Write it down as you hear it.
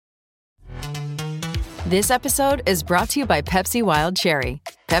This episode is brought to you by Pepsi Wild Cherry.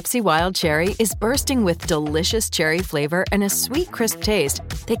 Pepsi Wild Cherry is bursting with delicious cherry flavor and a sweet, crisp taste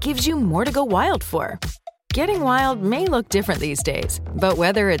that gives you more to go wild for. Getting wild may look different these days, but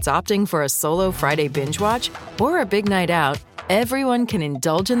whether it's opting for a solo Friday binge watch or a big night out, everyone can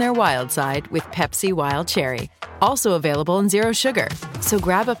indulge in their wild side with Pepsi Wild Cherry. Also available in Zero Sugar. So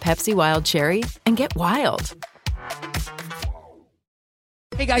grab a Pepsi Wild Cherry and get wild.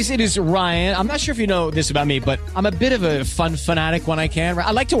 Hey guys, it is Ryan. I'm not sure if you know this about me, but I'm a bit of a fun fanatic when I can. I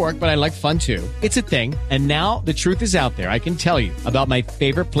like to work, but I like fun too. It's a thing. And now the truth is out there. I can tell you about my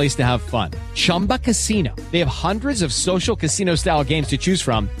favorite place to have fun. Chumba Casino. They have hundreds of social casino style games to choose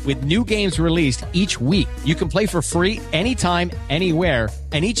from with new games released each week. You can play for free anytime, anywhere.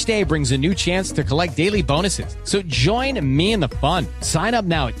 And each day brings a new chance to collect daily bonuses. So join me in the fun. Sign up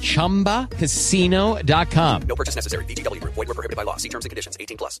now at ChumbaCasino.com. No purchase necessary. VGW Group. Void where prohibited by law. See terms and conditions.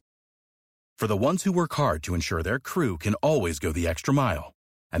 18+. For the ones who work hard to ensure their crew can always go the extra mile,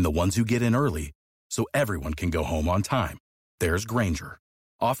 and the ones who get in early so everyone can go home on time, there's Grainger,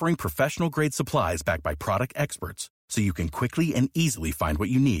 offering professional-grade supplies backed by product experts so you can quickly and easily find what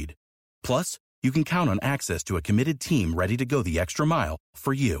you need. Plus, you can count on access to a committed team ready to go the extra mile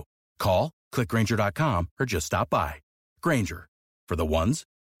for you. Call, click Grainger.com, or just stop by. Grainger, for the ones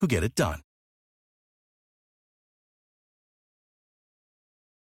who get it done.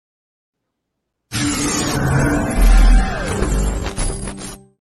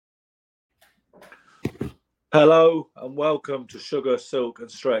 Hello and welcome to Sugar, Silk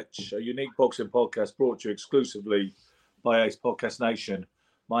and Stretch, a unique boxing podcast brought to you exclusively by Ace Podcast Nation.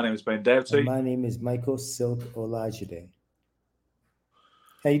 My name is Ben Doughty. And my name is Michael Silk Olajide.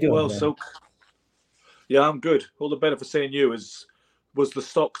 How you doing? Well, man? Silk. Yeah, I'm good. All the better for seeing you. Was the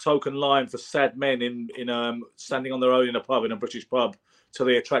stock token line for sad men in standing on their own in a British pub to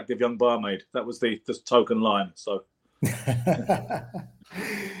the attractive young barmaid. That was the token line. So.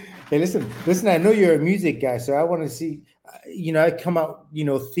 Hey, listen. I know you're a music guy, so I want to see. I come out,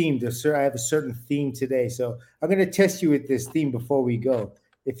 themed. I have a certain theme today, so I'm going to test you with this theme before we go.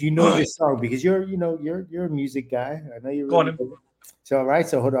 If you know this song, because you're a music guy. I know you're. Really good. So all right.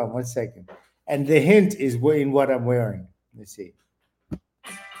 So hold on 1 second. And the hint is in what I'm wearing. Let's see. Don't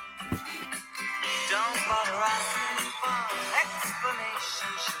bother asking for explanation.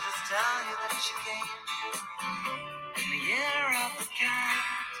 She'll just tell you that she came in the year of the cat.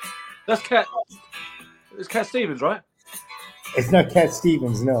 That's Cat. It's Cat Stevens, right? It's not Cat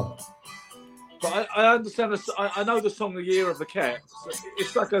Stevens, no. But I understand this. I know the song "The Year of the Cat."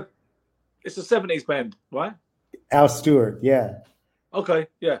 It's a 70s band, right? Al Stewart, yeah. Okay,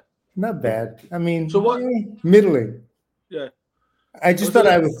 yeah. Not bad. I mean, so what? Middling. Yeah. I just thought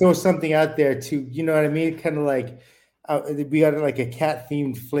I would throw something out there too. You know what I mean? Kind of like we got like a cat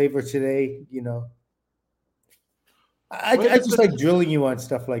themed flavor today. I just like drilling you on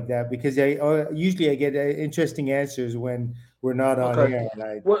stuff like that because usually I get interesting answers when we're not on air.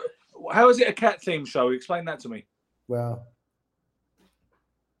 And how is it a cat themed show? Explain that to me. Well,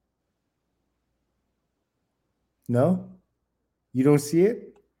 no, you don't see it.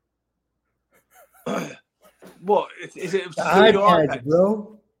 What is it? iPads,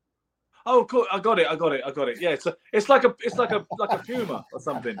 bro. Oh, cool! I got it. Yeah, it's like a puma or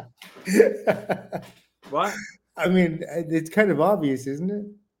something, right? I mean, it's kind of obvious, isn't it?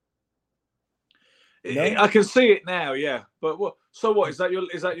 No? I can see it now. Yeah, but what? So what is that? Your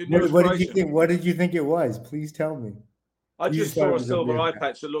new? What did you think? What did you think it was? Please tell me. I just saw a silver eye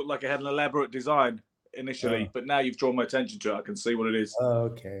patch that looked like it had an elaborate design initially, but now you've drawn my attention to it. I can see what it is. Oh,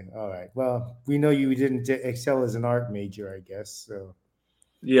 okay, all right. Well, we know you didn't excel as an art major, I guess. So.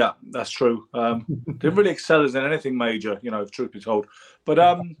 Yeah, that's true. Didn't really excel as in anything major, if truth be told.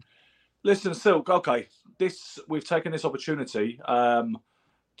 But listen, Silk. Okay, we've taken this opportunity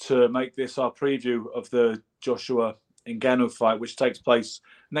to make this our preview of the Joshua Ngannou fight, which takes place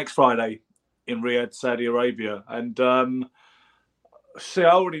next Friday in Riyadh, Saudi Arabia. And see,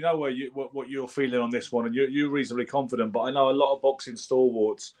 I already know what you're feeling on this one, and you're reasonably confident. But I know a lot of boxing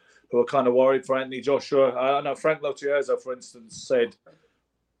stalwarts who are kind of worried for Anthony Joshua. I know Frank Lotierzo, for instance, said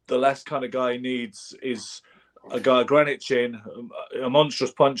the last kind of guy he needs is a guy, a granite chin, a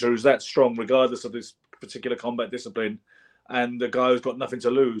monstrous puncher who's that strong, regardless of his particular combat discipline, and the guy who's got nothing to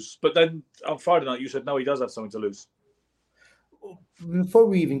lose. But then on Friday night, you said no, he does have something to lose. Before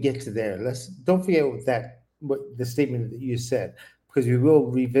we even get to there, don't forget what the statement that you said, because we will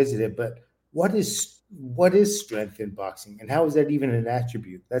revisit it. But what is strength in boxing, and how is that even an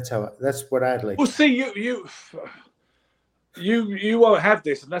attribute? That's what I'd like. Well, see, you won't have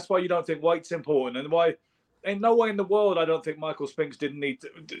this, and that's why you don't think weight's important, and why in no way in the world, I don't think Michael Spinks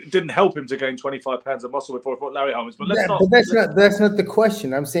didn't help him to gain 25 pounds of muscle before he fought Larry Holmes. But that's not the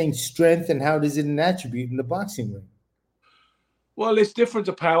question. I'm saying strength and how does it an attribute in the boxing ring? Well, it's different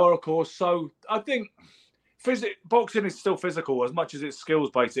to power, of course. So I think boxing is still physical as much as it's skills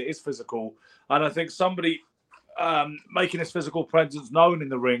based. It is physical, and I think somebody making his physical presence known in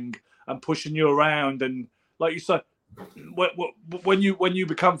the ring and pushing you around, and like you said, when you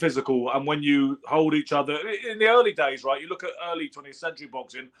become physical and when you hold each other in the early days, right? You look at early 20th century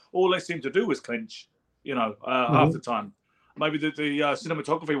boxing, all they seemed to do was clinch, half the time. Maybe the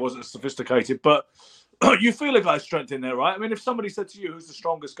cinematography wasn't as sophisticated, but you feel a guy's strength in there, right? I mean, if somebody said to you, who's the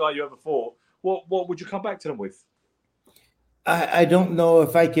strongest guy you ever fought, what would you come back to them with? I don't know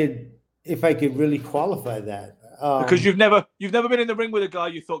if I could really qualify that. Because you've never been in the ring with a guy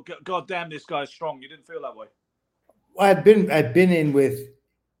you thought, God damn, this guy's strong. You didn't feel that way. I've been in with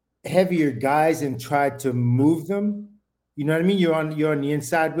heavier guys and tried to move them. You know what I mean? You're on the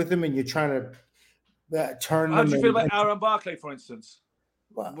inside with them and you're trying to turn them. How did you feel about Aaron Barkley, for instance?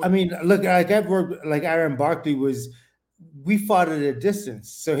 Well, I mean, look, I've worked Aaron Barkley we fought at a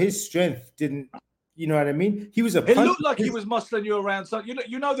distance, so his strength didn't. You know what I mean? He was It looked like he was muscling you around. So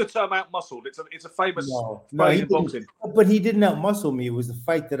you know the term out-muscled. It's a famous phrase in boxing. But he didn't out-muscle me. It was the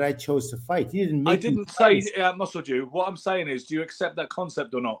fight that I chose to fight. He didn't. I didn't say he out-muscled you. What I'm saying is, do you accept that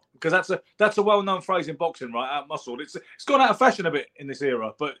concept or not? Because that's a well-known phrase in boxing, right? Out-muscled. It's gone out of fashion a bit in this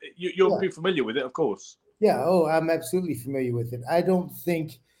era, but you'll be familiar with it, of course. Yeah. Oh, I'm absolutely familiar with it. I don't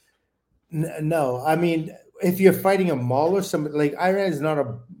think. No, I mean, if you're fighting a mauler, somebody like Iran is not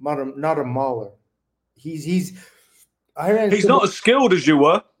a mauler. He's not as skilled as you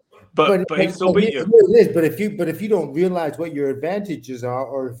were, but he still beat you. It is. But if you don't realize what your advantages are,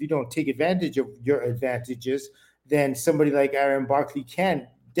 or if you don't take advantage of your advantages, then somebody like Aaron Barkley can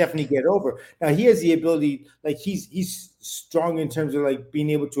definitely get over. Now he has the ability, like he's strong in terms of like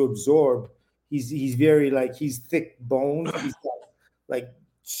being able to absorb. He's very like he's thick bones. He's got like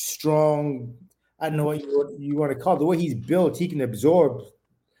strong. I don't know what you want to call it. The way he's built, he can absorb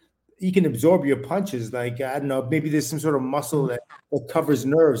your punches. Like, I don't know, maybe there's some sort of muscle that covers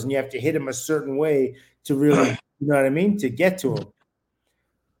nerves and you have to hit him a certain way to really, you know what I mean, to get to him.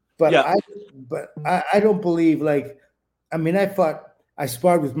 But yeah. I don't believe, like, I mean, I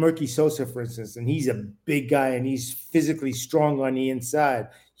sparred with Murky Sosa, for instance, and he's a big guy and he's physically strong on the inside.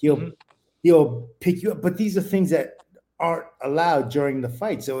 He'll pick you up, but these are things that aren't allowed during the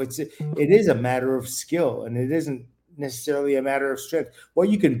fight. So it is a matter of skill, and it isn't necessarily a matter of strength. What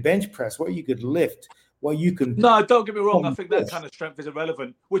you can bench press, what you could lift, what you can. No, don't get me wrong. I think that kind of strength is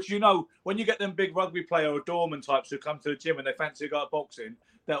irrelevant. Which, when you get them big rugby player or doorman types who come to the gym and they fancy a guy at boxing,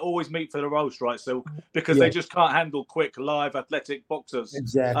 they're always meat for the roast, right? So because they just can't handle quick, live, athletic boxers.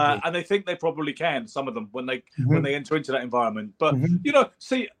 Exactly. And they think they probably can. Some of them when they enter into that environment. But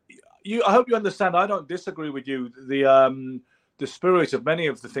I hope you understand. I don't disagree with you. The spirit of many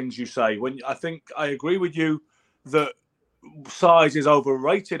of the things you say. I think I agree with you that size is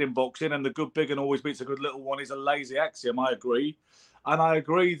overrated in boxing, and the good big and always beats a good little one is a lazy axiom. I agree, and I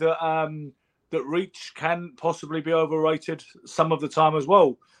agree that that reach can possibly be overrated some of the time as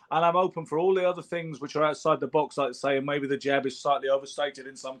well. And I'm open for all the other things which are outside the box, like saying maybe the jab is slightly overstated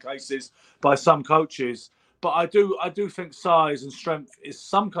in some cases by some coaches. But I do think size and strength is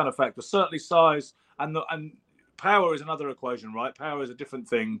some kind of factor. Certainly size and power is another equation, right? Power is a different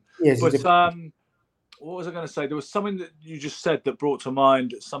thing. Yes, but what was I going to say? There was something that you just said that brought to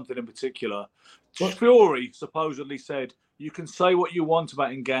mind something in particular. Fury supposedly said, you can say what you want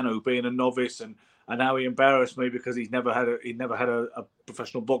about Ngannou being a novice and how he embarrassed me because he'd never had a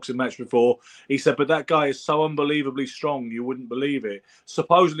professional boxing match before. He said, but that guy is so unbelievably strong, you wouldn't believe it.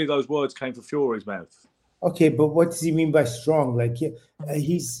 Supposedly those words came from Fury's mouth. Okay, but what does he mean by strong? Like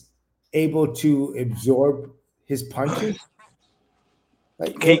he's able to absorb his punches?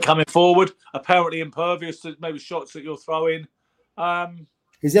 Keep coming forward, apparently impervious to maybe shots that you're throwing.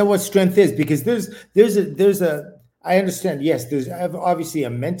 Is that what strength is? Because there's a I understand. Yes, there's obviously a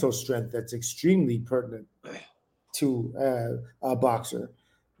mental strength that's extremely pertinent to a boxer.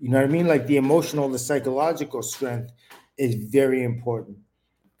 You know what I mean? Like the emotional, the psychological strength is very important.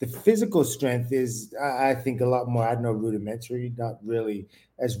 The physical strength is, I think, a lot more, I don't know, rudimentary, not really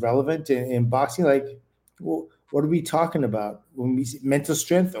as relevant in boxing. Like, well, what are we talking about when we say mental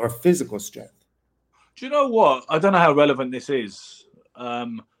strength or physical strength? Do you know what? I don't know how relevant this is.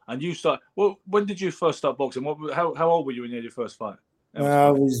 And you when did you first start boxing? How old were you when you had your first fight? I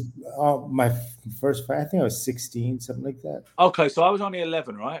was my first fight. I think I was 16, something like that. Okay, so I was only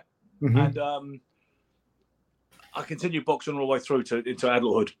 11, right? Mm-hmm. And I continued boxing all the way through into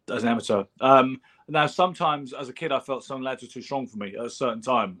adulthood as an amateur. Now, sometimes as a kid, I felt some lads were too strong for me at a certain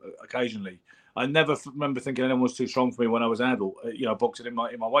time, occasionally. I never remember thinking anyone was too strong for me when I was an adult, boxing in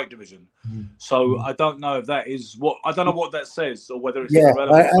my weight division. So I don't know if that is I don't know what that says or whether it's even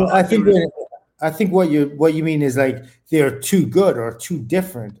relevant. I think what you mean is like they're too good or too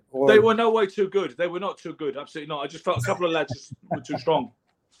different. Or they were no way too good. They were not too good. Absolutely not. I just felt a couple of lads just were too strong.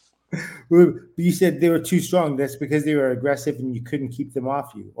 You said they were too strong. That's because they were aggressive and you couldn't keep them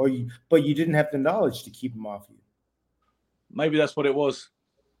off you, but you didn't have the knowledge to keep them off you. Maybe that's what it was.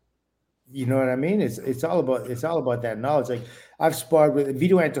 You know what I mean? It's all about that knowledge. Like I've sparred with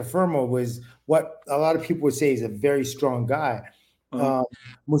Vito Antuofermo, was what a lot of people would say is a very strong guy.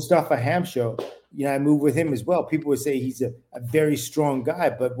 Mustafa Hamsho, I moved with him as well. People would say he's a very strong guy,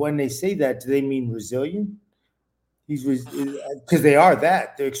 but when they say that, do they mean resilient? Because they are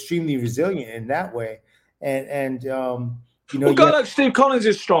that. They're extremely resilient in that way. And a guy like Steve Collins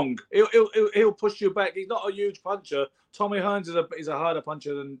is strong. He'll push you back. He's not a huge puncher. Tommy Hearns is a harder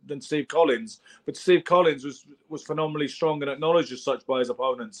puncher than Steve Collins, but Steve Collins was phenomenally strong and acknowledged as such by his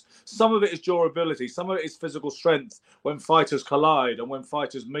opponents. Some of it is durability. Some of it is physical strength when fighters collide and when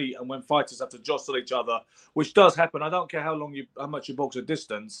fighters meet and when fighters have to jostle each other, which does happen. I don't care how much you box a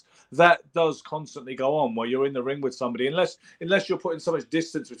distance. That does constantly go on where you're in the ring with somebody, unless you're putting so much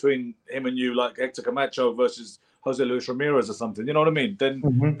distance between him and you, like Hector Camacho versus Jose Luis Ramirez or something. You know what I mean?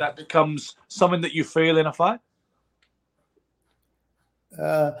 Then that becomes something that you feel in a fight.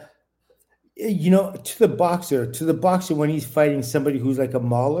 To the boxer when he's fighting somebody who's like a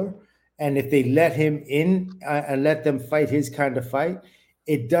mauler, and if they let him in and let them fight his kind of fight,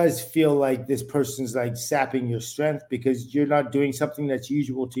 it does feel like this person's like sapping your strength because you're not doing something that's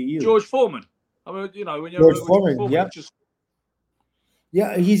usual to you. George Foreman. I mean, when you're George Foreman,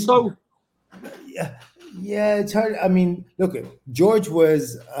 he's so. Yeah, it's hard. I mean, look, George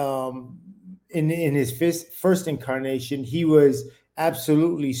was in his first incarnation, he was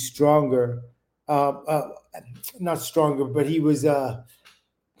absolutely stronger. Not stronger, but he was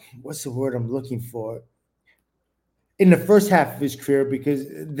what's the word I'm looking for? In the first half of his career, because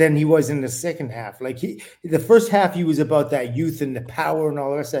then he was in the second half. Like the first half, he was about that youth and the power and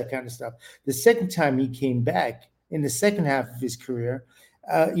all the rest of that kind of stuff. The second time he came back in the second half of his career,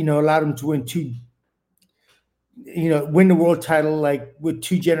 allowed him to win the world title like with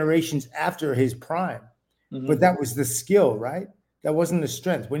 2 generations after his prime. But that was the skill, right? That wasn't the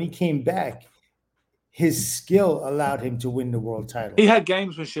strength. When he came back, his skill allowed him to win the world title. He had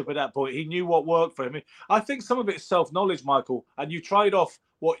gamesmanship at that point. He knew what worked for him. I think some of it is self-knowledge, Michael, and you trade off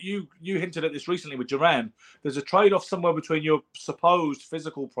what you hinted at this recently with Duran. There's a trade-off somewhere between your supposed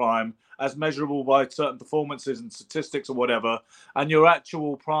physical prime as measurable by certain performances and statistics or whatever, and your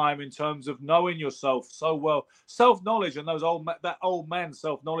actual prime in terms of knowing yourself so well. Self-knowledge and that old man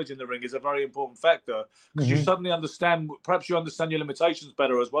self-knowledge in the ring is a very important factor because you suddenly understand, perhaps you understand your limitations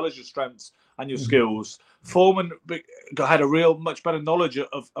better as well as your strengths and your skills. Foreman had a much better knowledge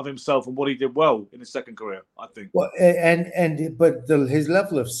of himself and what he did well in his second career, I think. Well, but his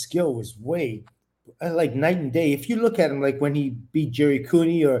level of skill was way like night and day. If you look at him, like when he beat Jerry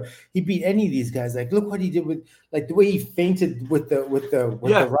Cooney or he beat any of these guys, like look what he did with like the way he feinted with the right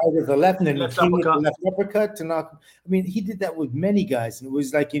or the left, and then he came with the left uppercut to knock. I mean, he did that with many guys, and it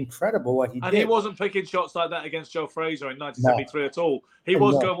was like incredible what he did. And he wasn't picking shots like that against Joe Frazier in 1973 at all. He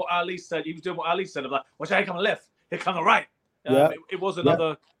was going what Ali said. He was doing what Ali said of like, watch out, here come the left, here come the right. It was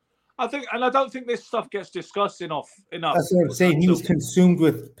another. I think, and I don't think this stuff gets discussed enough. That's what I'm saying. He was consumed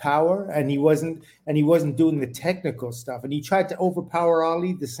with power, and he wasn't doing the technical stuff. And he tried to overpower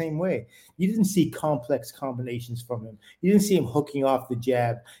Ali the same way. You didn't see complex combinations from him. You didn't see him hooking off the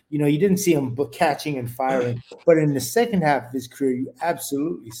jab. You didn't see him catching and firing. But in the second half of his career, you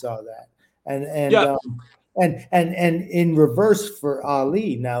absolutely saw that. And in reverse for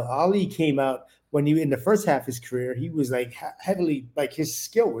Ali. Now Ali came out when in the first half of his career, he was like heavily, like his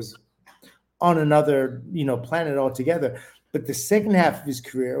skill was on another, planet altogether. But the second half of his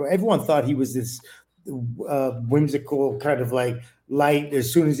career, everyone thought he was this whimsical kind of like light.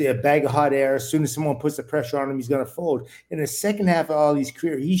 As soon as a bag of hot air, as soon as someone puts the pressure on him, he's going to fold. In the second half of Ali's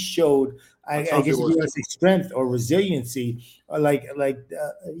career, he showed, I guess you want to say strength or resiliency, or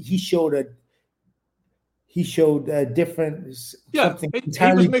he showed a different. Yeah, he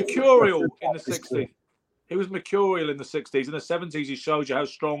was mercurial in the 60s. He was mercurial in the 60s. In the 70s, he showed you how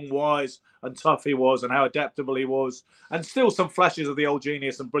strong, wise, and tough he was and how adaptable he was. And still some flashes of the old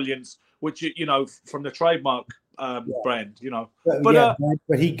genius and brilliance, which, from the trademark brand,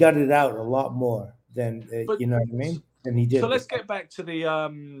 But he gutted out a lot more than, you know what I mean? And he did. So let's get back to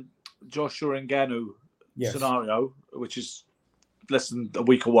the Joshua Ngannou scenario, which is less than a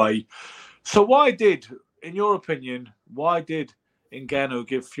week away. So in your opinion, why did Ngannou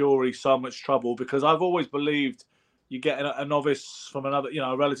give Fury so much trouble? Because I've always believed you get a novice from another,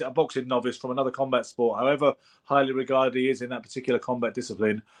 a boxing novice from another combat sport, however highly regarded he is in that particular combat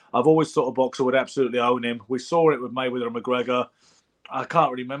discipline. I've always thought a boxer would absolutely own him. We saw it with Mayweather and McGregor. I can't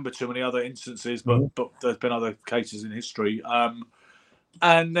really remember too many other instances, but there's been other cases in history.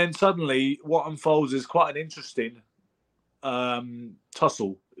 And then suddenly, what unfolds is quite an interesting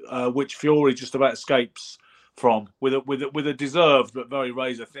tussle, which Fury just about escapes from with a deserved but very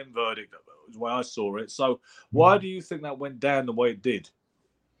razor thin verdict. Is the way I saw it. So, why do you think that went down the way it did?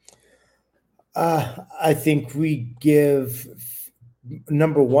 I think we give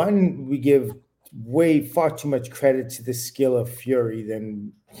far too much credit to the skill of Fury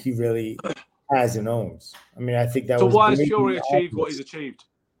than he really has and owns. I mean, I think that so was. Why has Fury achieved what he's achieved?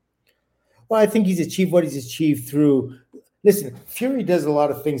 Well, I think he's achieved what he's achieved through. Listen, Fury does a lot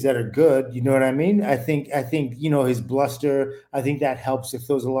of things that are good. You know what I mean? I think his bluster. I think that helps. It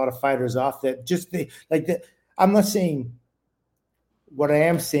throws a lot of fighters off. I'm not saying. What I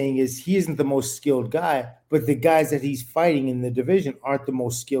am saying is he isn't the most skilled guy, but the guys that he's fighting in the division aren't the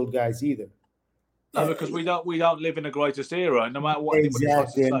most skilled guys either. No, because we don't live in the greatest era, no matter what anybody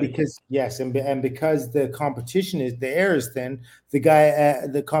tries to say. And because the competition is the air is thin,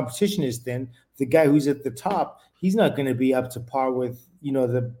 the competition is thin. The guy who's at the top, he's not going to be up to par with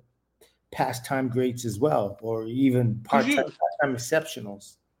the pastime greats as well, or even part-time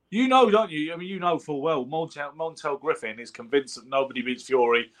exceptionals. You know, don't you? I mean, you know full well Montel Griffin is convinced that nobody beats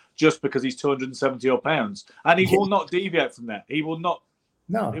Fury just because he's 270 odd pounds, and he will not deviate from that. He will not.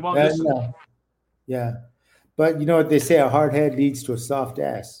 No, he won't listen. No. Yeah, but you know what they say: a hard head leads to a soft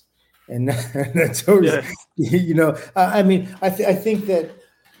ass, and that's always, I mean, I think that.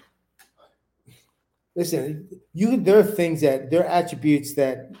 Listen, there are attributes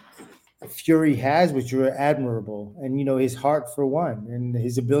that Fury has, which are admirable, and his heart for one, and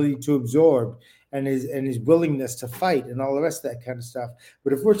his ability to absorb, and his willingness to fight, and all the rest of that kind of stuff.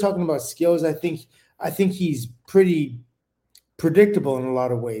 But if we're talking about skills, I think he's pretty predictable in a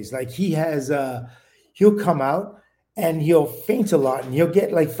lot of ways. Like he'll come out and he'll feint a lot, and he'll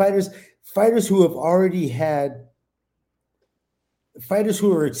get like fighters who have already had. Fighters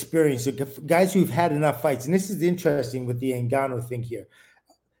who are experienced, guys who've had enough fights, and this is interesting with the Ngannou thing here.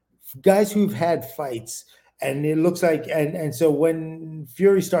 Guys who've had fights, and it looks like, and so when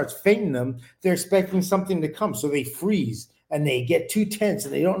Fury starts feinting them, they're expecting something to come, so they freeze and they get too tense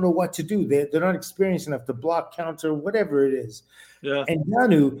and they don't know what to do. They're not experienced enough to block, counter, whatever it is. Yeah. And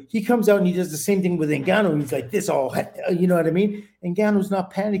Ngannou, he comes out and he does the same thing with Ngannou. He's like this all, you know what I mean? Ngannou's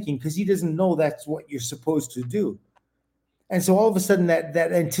not panicking because he doesn't know that's what you're supposed to do. And so all of a sudden that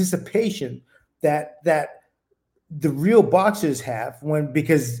anticipation that the real boxers have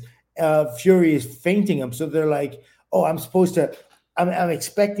because Fury is feinting them. So they're like, oh, I'm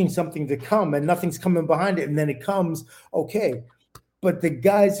expecting something to come and nothing's coming behind it. And then it comes, okay. But the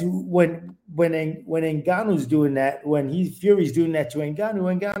guys who, when Ngannou's doing that, Fury's doing that to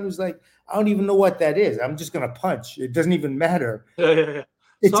Ngannou's like, I don't even know what that is. I'm just going to punch. It doesn't even matter. Yeah.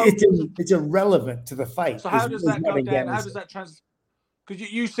 It's irrelevant to the fight. So how does that go down? How does that translate?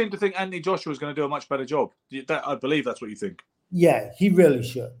 Because you seem to think Anthony Joshua is going to do a much better job. I believe that's what you think. Yeah, he really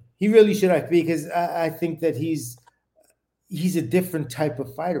should. He really should, because I think that he's a different type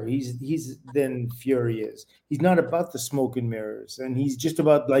of fighter. He's than Fury is. He's not about the smoke and mirrors, and he's just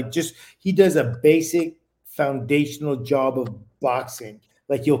about he does a basic foundational job of boxing.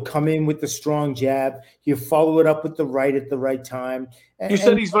 Like he'll come in with the strong jab, he'll follow it up with the right at the right time. You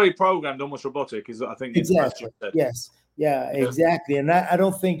said he's very programmed, almost robotic. I think exactly. Yes, yeah, exactly. And I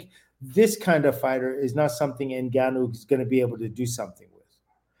don't think this kind of fighter is not something Ngannou is going to be able to do something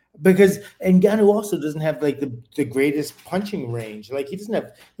with, because Ngannou also doesn't have like the greatest punching range. Like he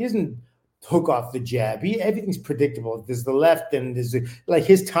doesn't hook off the jab. Everything's predictable. There's the left, and there's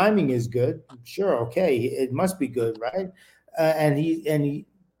his timing is good. Sure, okay, it must be good, right? And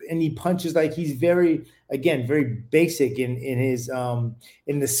he punches like he's very basic in his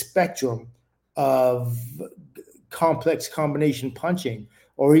in the spectrum of complex combination punching,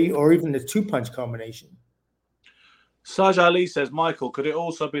 or even the 2-punch combination. Saj Ali says, Michael, could it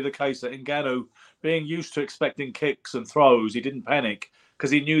also be the case that Ngannou, being used to expecting kicks and throws, he didn't panic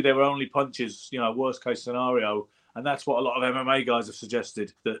because he knew they were only punches, worst case scenario? And that's what a lot of MMA guys have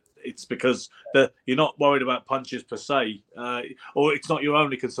suggested, that it's because you're not worried about punches per se, or it's not your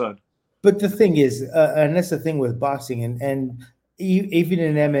only concern. But the thing is, and that's the thing with boxing, and even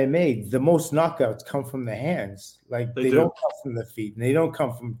in MMA, the most knockouts come from the hands. Like they don't come from the feet, and they don't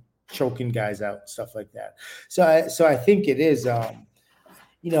come from choking guys out, stuff like that. So I think it is.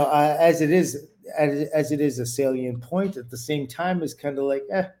 as it is a salient point, at the same time, it's kind of like,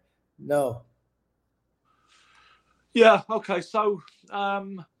 no. Yeah. Okay. So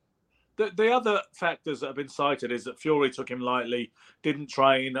the other factors that have been cited is that Fury took him lightly, didn't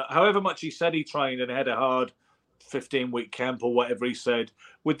train, however much he said he trained, and had a hard 15-week camp or whatever he said.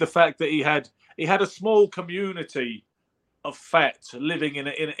 With the fact that he had a small community of fat living in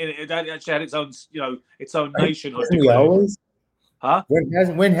it actually had its own its own nationhood. Hasn't he always? Huh?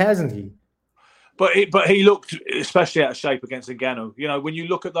 When hasn't he? But he looked especially out of shape against Ngannou. When you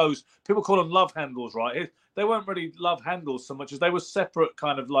look at those, people call them love handles, right? They weren't really love handles so much as they were separate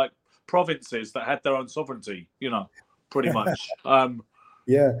kind of like provinces that had their own sovereignty. Pretty much.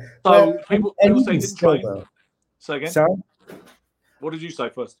 Yeah. So people say he didn't train. Though. Say again. Sorry. What did you say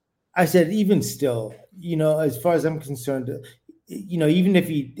first? I said, even still, as far as I'm concerned, even if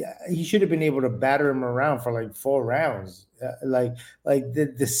he should have been able to batter him around for like 4 rounds. Like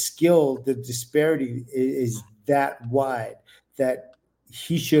the skill, the disparity is that wide that it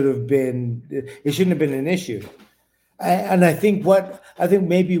shouldn't have been an issue. And I think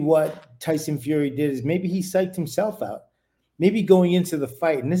maybe what Tyson Fury did is maybe he psyched himself out. Maybe going into the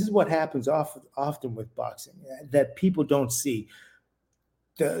fight, and this is what happens often with boxing that people don't see.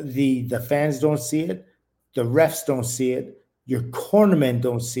 The fans don't see it, the refs don't see it, your cornermen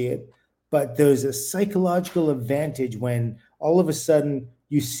don't see it, but there's a psychological advantage when all of a sudden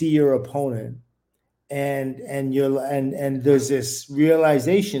you see your opponent and there's this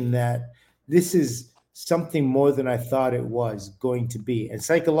realization that this is something more than I thought it was going to be. And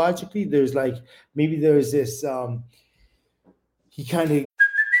psychologically, there's this he kind of.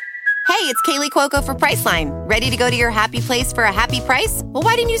 Hey, it's Kaylee Cuoco for Priceline. Ready to go to your happy place for a happy price? Well,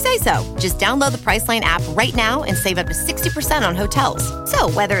 why didn't you say so? Just download the Priceline app right now and save up to 60% on hotels.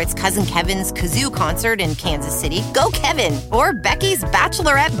 So whether it's Cousin Kevin's Kazoo Concert in Kansas City, go Kevin, or Becky's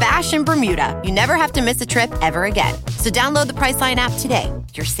Bachelorette Bash in Bermuda, you never have to miss a trip ever again. So download the Priceline app today.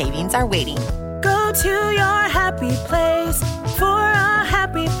 Your savings are waiting. Go to your happy place for a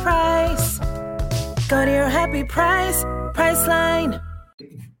happy price. Go to your happy price, Priceline.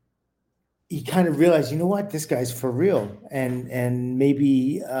 He kind of realized, you know what, this guy's for real, and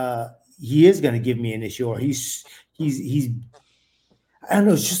maybe he is going to give me an issue, or he's I don't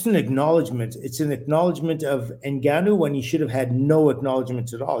know. It's just an acknowledgement. It's an acknowledgement of Ngannou when he should have had no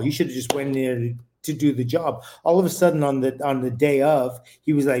acknowledgement at all. He should have just went in there to do the job. All of a sudden, on the day of,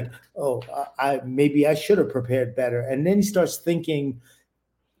 he was like, "Oh, maybe I should have prepared better." And then he starts thinking.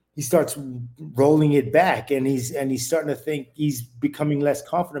 He starts rolling it back, and he's starting to think he's becoming less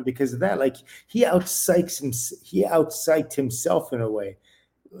confident because of that. Like he outpsyched himself in a way.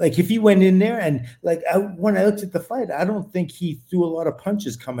 Like if he went in there and when I looked at the fight, I don't think he threw a lot of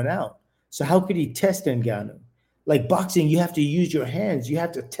punches coming out. So how could he test Ngannou? Like boxing, you have to use your hands. You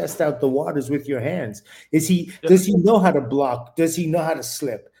have to test out the waters with your hands. Does he know how to block? Does he know how to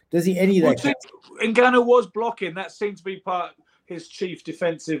slip? Does he any of that? Ngannou was blocking. That seemed to be part. His chief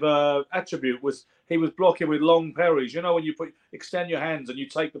defensive attribute was he was blocking with long parries. When you extend your hands and you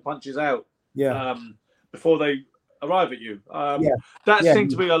take the punches out before they arrive at you. That seemed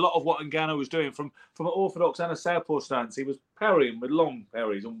to be a lot of what Ngannou was doing from an orthodox and a southpaw stance. He was parrying with long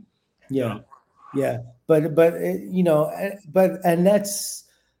parries. But that's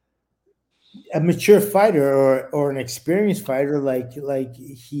a mature fighter or an experienced fighter like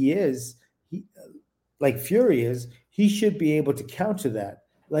he is, like Fury is. He should be able to counter that.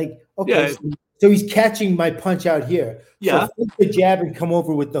 So he's catching my punch out here. Yeah. So the jab and come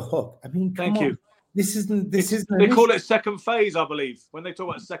over with the hook. I mean, thank you. This isn't. They call it second phase, I believe. When they talk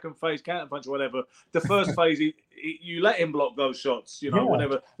about second phase counter punch or whatever, the first phase, you let him block those shots.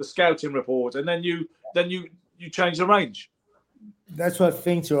 Whenever the scouting report, and then you change the range. That's what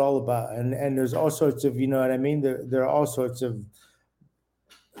feints are all about, and there's all sorts of what I mean. There are all sorts of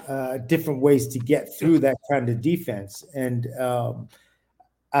different ways to get through that kind of defense. And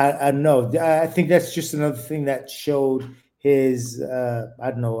I know. I think that's just another thing that showed his, I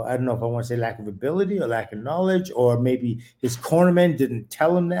don't know if I want to say lack of ability or lack of knowledge, or maybe his cornermen didn't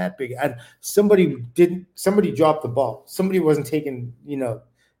tell him that. Somebody dropped the ball. Somebody wasn't taking,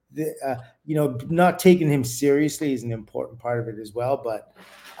 not taking him seriously is an important part of it as well. But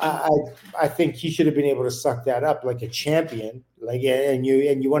I think he should have been able to suck that up like a champion, and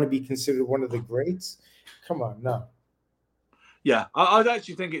you want to be considered one of the greats. Come on, no. Yeah, I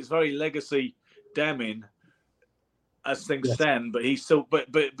actually think it's very legacy damning as things stand, but he still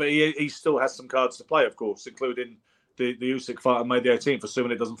has some cards to play, of course, including the Usyk fight on May the 18th,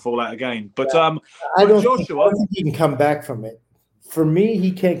 assuming it doesn't fall out again. But I don't think he can come back from it. For me,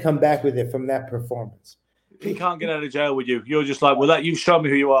 he can't come back with it from that performance. he can't get out of jail with you. You're just like, well, that you've shown me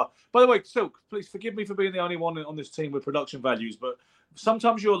who you are. By the way, Silk, please forgive me for being the only one on this team with production values, but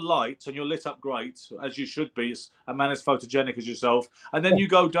sometimes you're light and you're lit up great, as you should be. It's a man as photogenic as yourself, and then you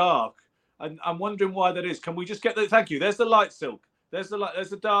go dark. And I'm wondering why that is. Can we just get the? Thank you. There's the light, Silk. There's the light.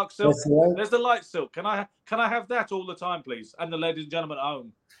 There's the dark, Silk. There's the light, Silk. Can I have that all the time, please? And the ladies and gentlemen at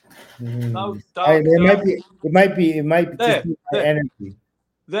home. No, dark. It might be There, just my energy.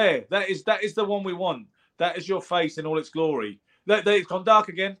 There. That is the one we want. That is your face in all its glory. It's gone dark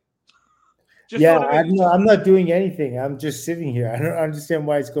again. Just I'm not doing anything. I'm just sitting here. I don't understand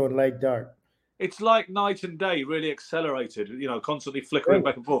why it's going light dark. It's like night and day, really accelerated. Constantly flickering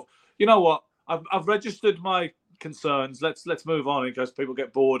back and forth. You know what? I've registered my concerns. Let's move on in case people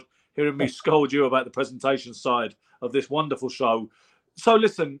get bored hearing me scold you about the presentation side of this wonderful show. So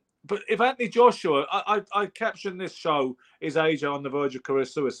listen, but if Anthony Joshua, I captioned this show is AJ on the verge of career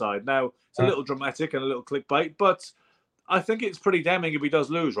suicide. Now it's a little dramatic and a little clickbait, but I think it's pretty damning if he does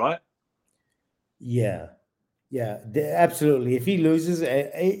lose, right? Yeah, absolutely. If he loses,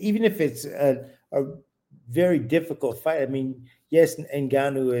 even if it's a very difficult fight, I mean, yes,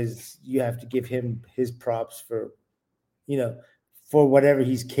 Ngannou you have to give him his props for, for whatever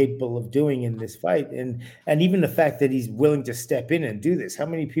he's capable of doing in this fight. And even the fact that he's willing to step in and do this. How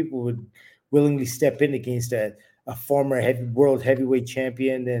many people would willingly step in against a former world heavyweight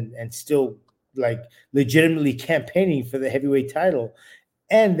champion and still like legitimately campaigning for the heavyweight title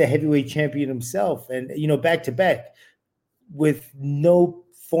and the heavyweight champion himself, and back to back with no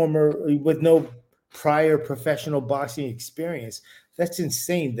prior professional boxing experience? That's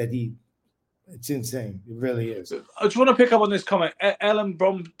insane. It's insane. It really is. I just want to pick up on this comment. Ellen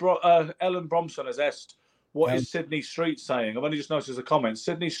Bromson has asked, what is Sydney Street saying? I've only just noticed a comment.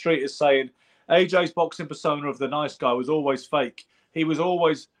 Sydney Street is saying AJ's boxing persona of the nice guy was always fake. He was.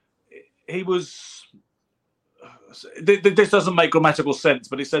 This doesn't make grammatical sense,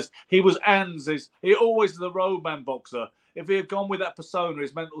 but it says he was he always the roadman boxer. If he had gone with that persona,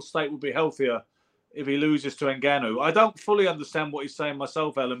 his mental state would be healthier if he loses to Ngannou. I don't fully understand what he's saying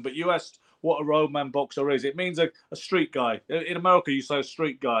myself, Ellen, but you asked what a roadman boxer is. It means a street guy. In America, you say a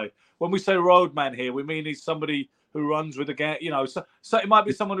street guy. When we say roadman here, we mean he's somebody who runs with a gang. So it might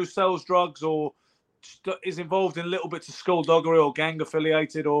be someone who sells drugs or is involved in little bits of skullduggery or gang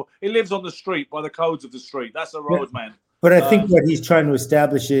affiliated, or he lives on the street by the codes of the street. That's a roadman. But I think what he's trying to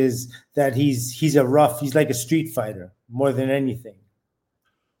establish is that he's like a street fighter more than anything.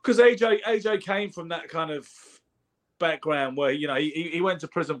 Because AJ came from that kind of background where he went to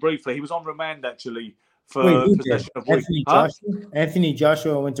prison briefly. He was on remand actually for possession of weed. Anthony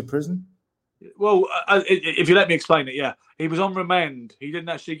Joshua went to prison. Well, if you let me explain it, yeah, he was on remand. He didn't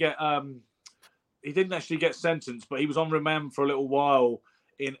actually get sentenced, but he was on remand for a little while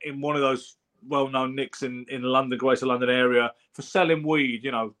in one of those well-known nicks in London, Greater London area for selling weed,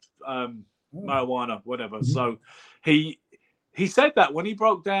 marijuana, whatever. Mm-hmm. So he said that when he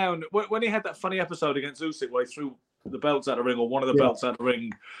broke down, when he had that funny episode against Usyk where he threw the belts out of the ring or one of the belts out of the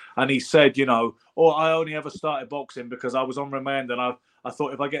ring, and he said, I only ever started boxing because I was on remand and I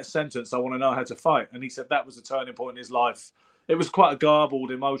thought if I get sentenced, I want to know how to fight. And he said that was a turning point in his life. It was quite a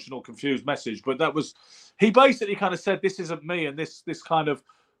garbled, emotional, confused message, but he basically kind of said, this isn't me, and this kind of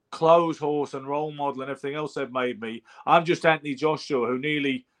clothes horse and role model and everything else they've made me. I'm just Anthony Joshua, who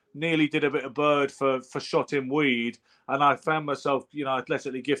nearly did a bit of bird for shotting weed, and I found myself,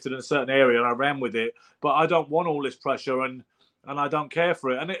 athletically gifted in a certain area, and I ran with it. But I don't want all this pressure, and I don't care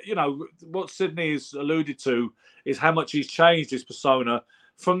for it. And what Sydney has alluded to is how much he's changed his persona.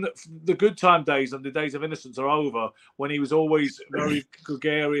 From the good time days and the days of innocence are over, when he was always very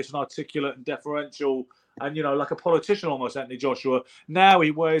gregarious and articulate and deferential and, like a politician almost, Anthony Joshua. Now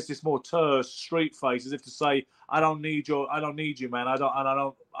he wears this more terse street face as if to say, I don't need you, man. I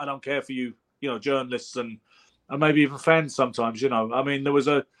don't care for you, journalists and maybe even fans sometimes, I mean, there was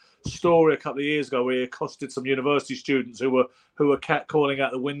a story a couple of years ago where he accosted some university students who were catcalling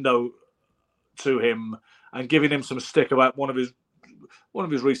out the window to him and giving him some stick about one of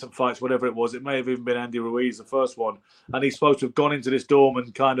his recent fights, whatever it was. It may have even been Andy Ruiz, the first one. And he's supposed to have gone into this dorm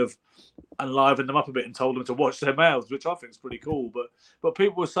and kind of enlivened them up a bit and told them to watch their mouths, which I think is pretty cool. But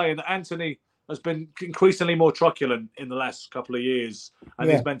people were saying that Anthony has been increasingly more truculent in the last couple of years, and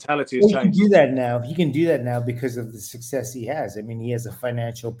his mentality has changed. He can do that now because of the success he has. I mean, he has a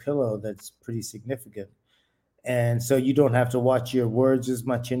financial pillow that's pretty significant. And so you don't have to watch your words as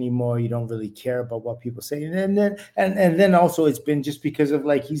much anymore. You don't really care about what people say. And then also it's been just because of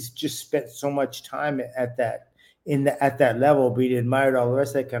he's just spent so much time at that level, being admired, all the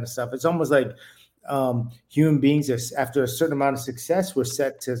rest of that kind of stuff. It's almost like human beings after a certain amount of success, we're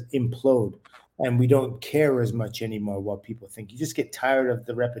set to implode. and we don't care as much anymore what people think. You just get tired of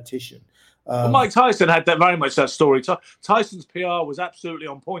the repetition. Well, Mike Tyson had that very much that story. Tyson's PR was absolutely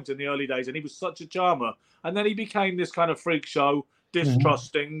on point in the early days, and he was such a charmer. And then he became this kind of freak show,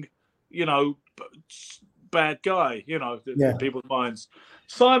 distrusting, bad guy, in people's minds.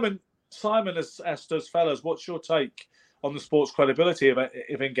 Simon, as does fellas, what's your take on the sports credibility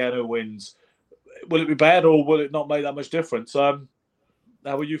if Ngannou wins? Will it be bad or will it not make that much difference? How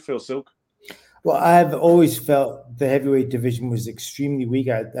will you feel, Silk? Well, I've always felt the heavyweight division was extremely weak.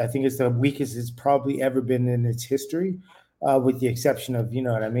 I think it's the weakest it's probably ever been in its history, with the exception of, you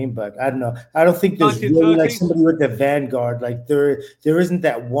know what I mean? But I don't know. I don't think there's really like somebody with the vanguard. Like there isn't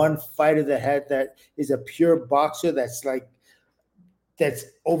that one fighter that is a pure boxer that's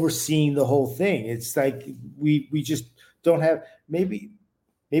overseeing the whole thing. It's like we just don't have, maybe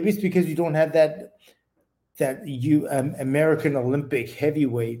it's because you don't have that American Olympic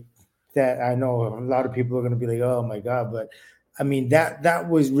heavyweight that I know a lot of people are going to be like, oh my God. But I mean, that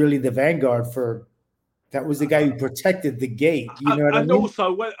was really the vanguard that was the guy who protected the gate. You know what I mean? And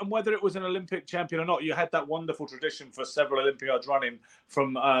also, whether it was an Olympic champion or not, you had that wonderful tradition for several Olympiads running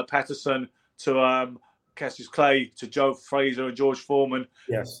from Patterson to Cassius Clay to Joe Frazier and George Foreman,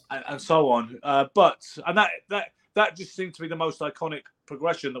 yes, and so on. But that just seemed to be the most iconic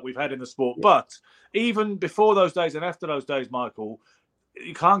progression that we've had in the sport. Yeah. But even before those days and after those days, Michael,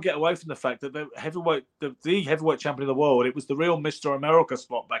 you can't get away from the fact that the heavyweight champion of the world, it was the real Mr. America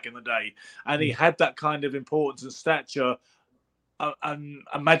spot back in the day. And he had that kind of importance and stature and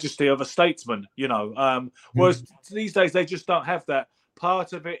majesty of a statesman, whereas these days they just don't have that.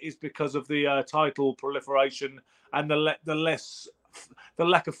 Part of it is because of the title proliferation and the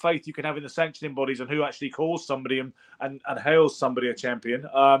lack of faith you can have in the sanctioning bodies and who actually calls somebody and hails somebody a champion.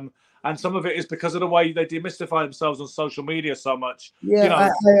 And some of it is because of the way they demystify themselves on social media so much. Yeah,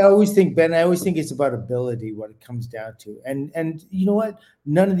 I always think, Ben, it's about ability, what it comes down to. And you know what?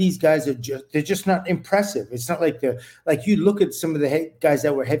 None of these guys they're just not impressive. It's not like you look at some of the guys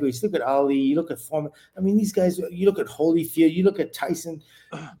that were heavyweights. Look at Ali, you look at Foreman. I mean, these guys, you look at Holyfield, you look at Tyson,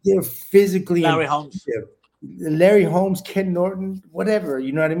 they're physically Larry Holmes, Ken Norton, whatever,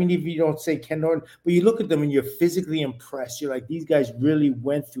 you know what I mean? If you don't say Ken Norton, but you look at them and you're physically impressed. You're like, these guys really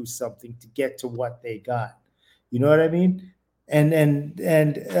went through something to get to what they got. You know what I mean?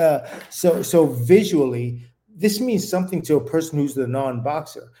 So visually, this means something to a person who's the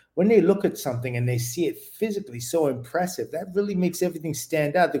non-boxer. When they look at something and they see it physically so impressive, that really makes everything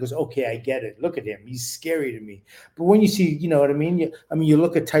stand out. They goes, okay, I get it. Look at him. He's scary to me. But when you see, you know what I mean? You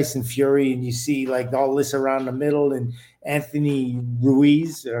look at Tyson Fury and you see like all this around the middle and Anthony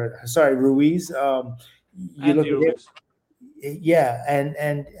Ruiz. You look at him, yeah,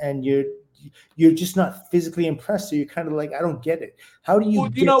 and you're just not physically impressed. So you're kind of like, I don't get it. How do you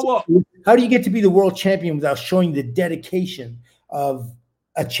get to be the world champion without showing the dedication of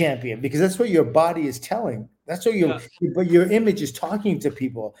a champion? Because that's what your body is telling. That's what but your image is talking to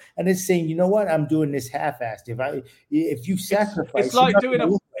people, and it's saying, you know what, I'm doing this half-assed. If you sacrifice, it's like doing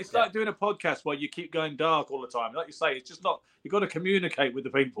a podcast where you keep going dark all the time. Like you say, it's just not. You got to communicate with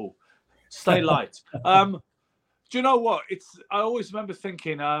the people. Stay light. Do you know what? I always remember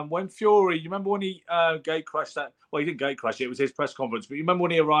thinking when Fury. You remember when he gate crashed that? Well, he didn't gate crash it. It was his press conference. But you remember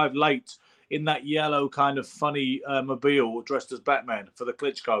when he arrived late in that yellow kind of funny mobile dressed as Batman for the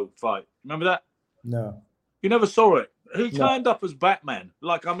Klitschko fight. Remember that? No. You never saw it. He turned up as Batman,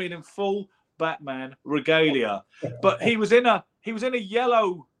 in full Batman regalia. But he was in a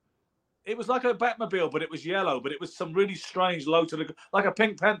yellow. It was like a Batmobile, but it was yellow. But it was some really strange like a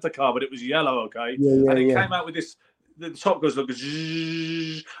Pink Panther car, but it was yellow. Okay, and it came out with this. The top goes like,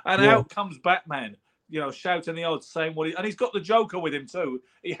 and out comes Batman. Shouting the odds, saying and he's got the Joker with him too.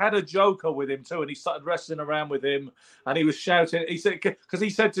 He had a Joker with him too, and he started wrestling around with him, and he was shouting. He said, because he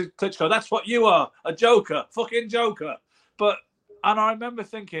said to Klitschko, "That's what you are, a Joker, fucking Joker." And I remember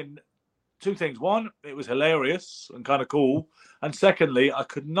thinking two things: one, it was hilarious and kind of cool, and secondly, I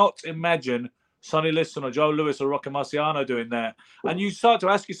could not imagine Sonny Liston or Joe Louis or Rocky Marciano doing that. And you start to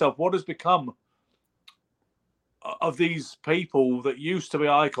ask yourself, what has become of these people that used to be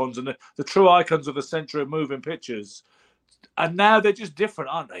icons and the true icons of the century of moving pictures, and now they're just different,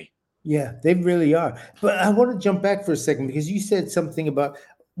 aren't they? Yeah, they really are. But I want to jump back for a second because you said something about,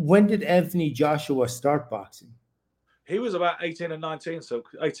 when did Anthony Joshua start boxing? He was about 18 and 19, so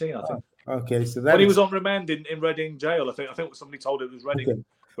 18, I think. Okay, so when he was on remand in Reading jail, I think somebody told him it was Reading. Okay.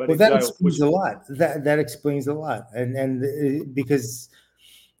 Reading well, that jail, explains a lot. That explains a lot, and because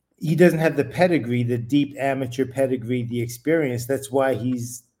he doesn't have the pedigree, the deep amateur pedigree, the experience. That's why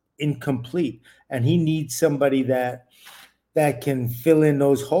he's incomplete. And he needs somebody that that can fill in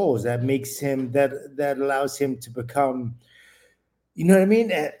those holes. That makes him that allows him to become. You know what I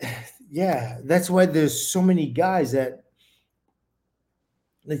mean? Yeah, that's why there's so many guys that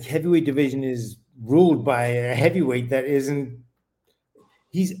the heavyweight division is ruled by a heavyweight that isn't.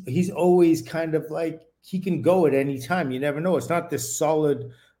 He's always kind of like he can go at any time. You never know. It's not this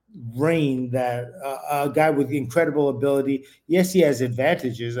solid reign that a guy with incredible ability. Yes, he has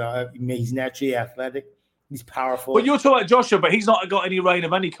advantages. He's naturally athletic. He's powerful. But you're talking about Joshua, but he's not got any reign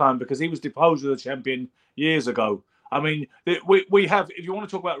of any kind because he was deposed as a champion years ago. I mean, we have. If you want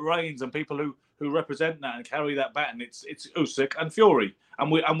to talk about reigns and people who represent that and carry that baton, it's Usyk and Fury, and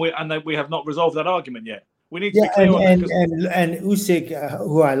we have not resolved that argument yet. We need to be clear on that. And Usyk,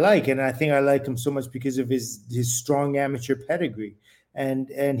 who I like, and I think I like him so much because of his strong amateur pedigree, and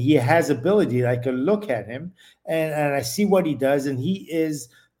he has ability. I can look at him and I see what he does, and he is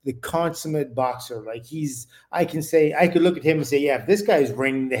the consummate boxer. Like I could look at him and say, yeah, if this guy is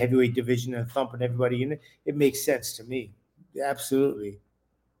reigning the heavyweight division and thumping everybody in it, it makes sense to me. Absolutely.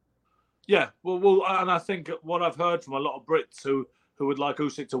 Yeah, well, and I think what I've heard from a lot of Brits who would like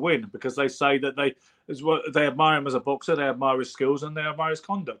Usyk to win because they say that they admire him as a boxer, they admire his skills, and they admire his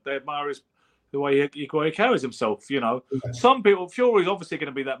conduct. They admire the way he carries himself. You know, some people, Fury's obviously going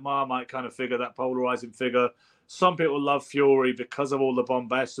to be that Marmite kind of figure, that polarizing figure. Some people love Fury because of all the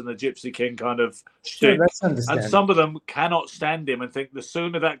bombast and the Gypsy King kind of shtick. And some of them cannot stand him and think the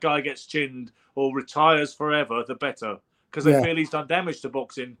sooner that guy gets chinned or retires forever, the better. Because they feel he's done damage to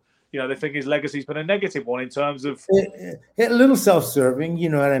boxing. You know, they think his legacy's been a negative one in terms of... A little self-serving, you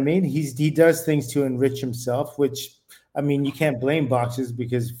know what I mean? He does things to enrich himself, which, I mean, you can't blame boxers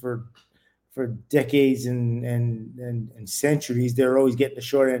because for decades and centuries, they're always getting the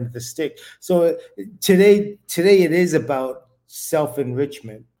short end of the stick. So today it is about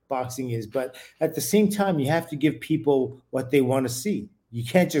self-enrichment, boxing is. But at the same time, you have to give people what they want to see. You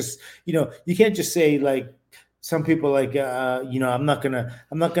can't just say like, some people like, I'm not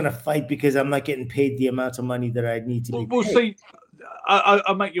gonna fight because I'm not getting paid the amount of money that I need to be paid. Well, see,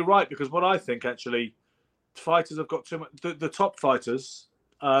 I make you right because what I think actually, fighters have got too much. The top fighters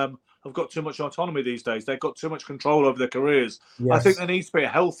have got too much autonomy these days. They've got too much control over their careers. Yes. I think there needs to be a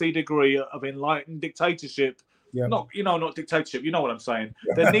healthy degree of enlightened dictatorship. Yep. Not dictatorship. You know what I'm saying?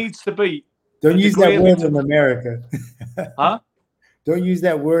 There needs to be. Don't use that word in America. Huh? Don't use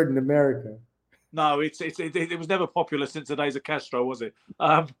that word in America. No, it was never popular since the days of Castro, was it?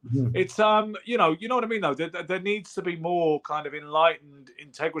 It's you know what I mean though. There needs to be more kind of enlightened,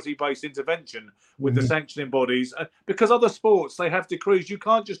 integrity-based intervention with the sanctioning bodies, because other sports they have decrees. You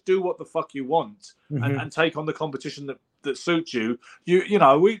can't just do what the fuck you want and take on the competition that suits you.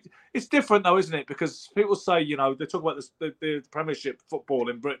 It's different though, isn't it? Because people say they talk about the Premiership football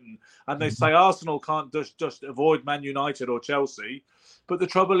in Britain, and they say Arsenal can't just avoid Man United or Chelsea, but the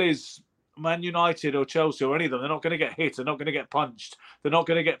trouble is, Man United or Chelsea or any of them, they're not going to get hit. They're not going to get punched. They're not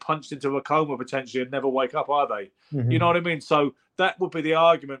going to get punched into a coma potentially and never wake up, are they? You know what I mean? So that would be the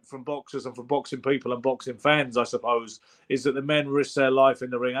argument from boxers and from boxing people and boxing fans, I suppose, is that the men risk their life in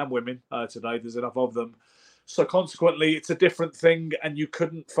the ring, and women today. There's enough of them. So consequently, it's a different thing, and you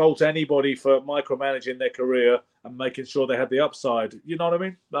couldn't fault anybody for micromanaging their career and making sure they had the upside. You know what I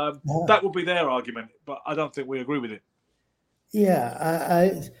mean? That would be their argument, but I don't think we agree with it.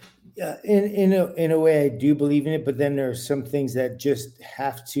 Yeah, in a way, I do believe in it, but then there are some things that just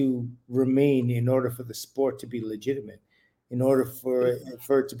have to remain in order for the sport to be legitimate, in order for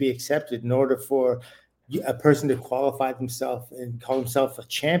it to be accepted, in order for a person to qualify themselves and call himself a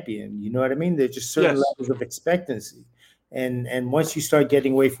champion. You know what I mean? There's just certain levels of expectancy. And once you start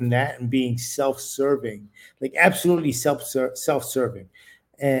getting away from that and being self-serving, like absolutely self-serving,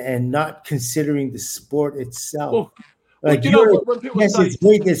 and not considering the sport itself. Like when people say,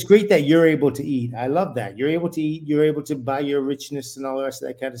 it's great that you're able to eat. I love that. You're able to eat, you're able to buy your richness and all the rest of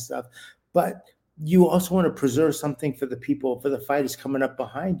that kind of stuff. But you also want to preserve something for the people, for the fighters coming up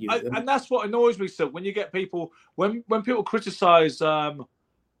behind you. And that's what annoys me. So when you get people, when people criticize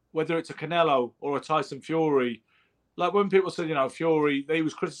whether it's a Canelo or a Tyson Fury, like when people say, Fury, he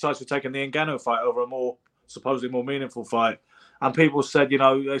was criticized for taking the Ngannou fight over a supposedly more meaningful fight. And people said,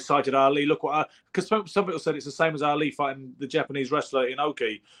 they cited Ali. Look what, because some people said it's the same as Ali fighting the Japanese wrestler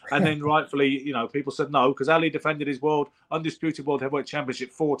Inoki. And then rightfully, people said no, because Ali defended his undisputed world heavyweight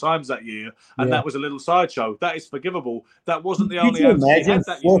championship 4 times that year. And that was a little sideshow. That is forgivable. That wasn't the only answer he had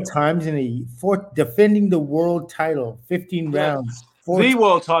that 4 times defending the world title, 15 rounds. The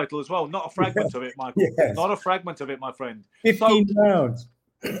world title as well, not a fragment of it, Michael. Yes. Not a fragment of it, my friend. 15 rounds.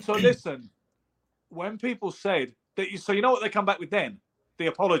 So listen, when people said, so you know what they come back with then? The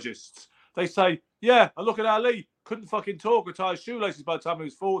apologists. They say, yeah, and look at Ali. couldn't fucking talk or tie his shoelaces by the time he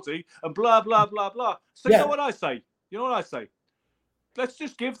was 40, and blah, blah, blah, blah. So Yeah. you know what I say? Let's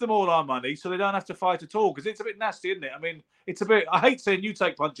just give them all our money so they don't have to fight at all, because it's a bit nasty, isn't it? I mean, it's a bit... I hate saying you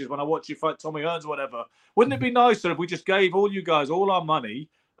take punches when I watch you fight Tommy Hearns or whatever. Wouldn't it be nicer if we just gave all you guys all our money,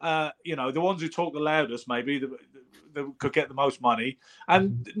 the ones who talk the loudest maybe, that could get the most money,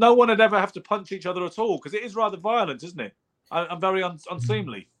 and no one would ever have to punch each other at all, because it is rather violent, isn't it? And very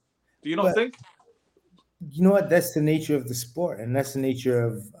unseemly. Do you not think? You know what? That's the nature of the sport, and that's the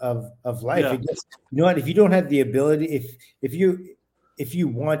nature of life. Yeah. You know what? If you don't have the ability, if you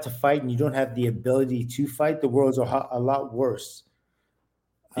want to fight and you don't have the ability to fight, the world's a lot worse.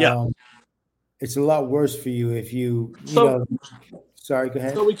 Yeah. It's a lot worse for you if you sorry, go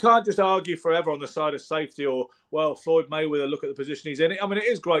ahead. So we can't just argue forever on the side of safety or, well, Floyd Mayweather, look at the position he's in. I mean, it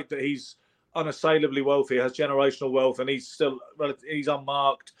is great that he's unassailably wealthy, has generational wealth, and he's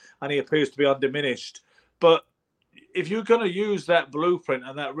unmarked, and he appears to be undiminished. But if you're going to use that blueprint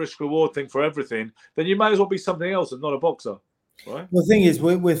and that risk-reward thing for everything, then you may as well be something else and not a boxer, right? Well, the thing is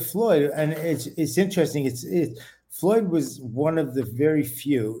with Floyd, and it's interesting. Floyd was one of the very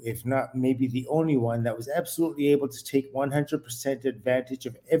few, if not maybe the only one, that was absolutely able to take 100% advantage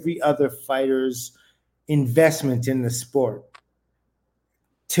of every other fighter's investment in the sport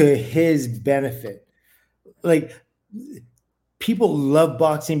to his benefit. Like, people love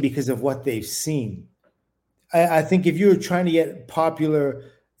boxing because of what they've seen. I think if you were trying to get popular,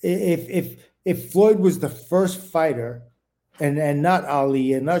 if Floyd was the first fighter, and not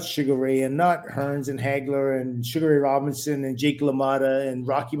Ali and not Sugar Ray and not Hearns and Hagler and Sugar Ray Robinson and Jake LaMotta and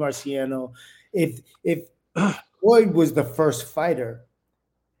Rocky Marciano, if Floyd was the first fighter,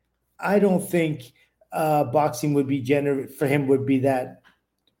 I don't think boxing would be for him would be that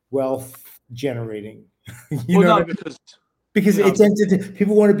wealth generating. Because it's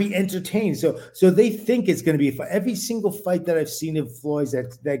people want to be entertained, so they think it's going to be for every single fight that I've seen of Floyd's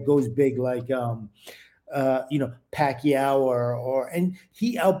that goes big, like Pacquiao and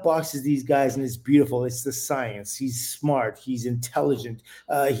he outboxes these guys, and it's beautiful. It's the science. He's smart. He's intelligent.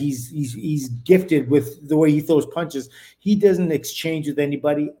 He's gifted with the way he throws punches. He doesn't exchange with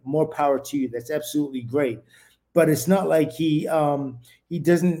anybody. More power to you. That's absolutely great. But it's not like he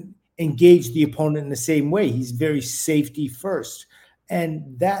doesn't engage the opponent in the same way. He's very safety first,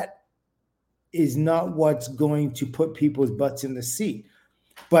 and that is not what's going to put people's butts in the seat.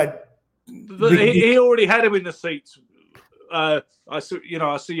 But he already had him in the seats. I see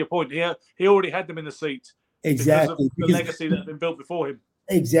your point. He already had them in the seat. Exactly. Because of the legacy that had been built before him.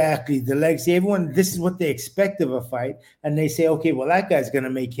 Exactly. The legacy. Everyone, this is what they expect of a fight. And they say, okay, well, that guy's going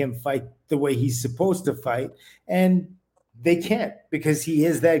to make him fight the way he's supposed to fight. And they can't, because he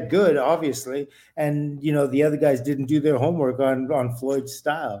is that good, obviously. And, the other guys didn't do their homework on Floyd's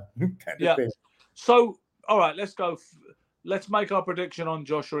style. kind of thing. So, all right, let's go. Let's make our prediction on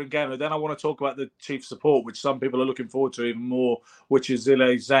Joshua Ngannou. Then I want to talk about the chief support, which some people are looking forward to even more, which is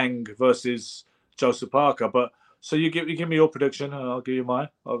Zhilei Zhang versus Joseph Parker. But so you give me your prediction, and I'll give you mine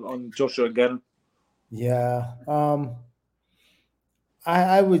on Joshua Ngannou. Yeah,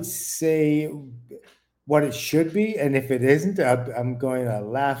 I would say what it should be, and if it isn't, I'm going to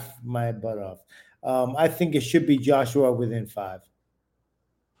laugh my butt off. I think it should be Joshua within 5.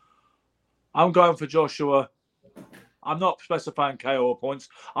 I'm going for Joshua. I'm not specifying KO points.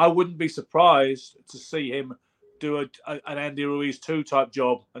 I wouldn't be surprised to see him do an Andy Ruiz 2 type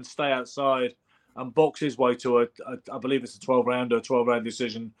job and stay outside and box his way to I believe it's a 12-round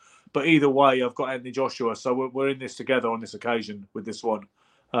decision. But either way, I've got Anthony Joshua, so we're in this together on this occasion with this one,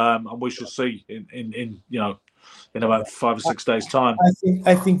 and we shall see in about 5 or 6 days' time.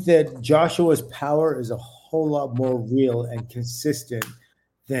 I think that Joshua's power is a whole lot more real and consistent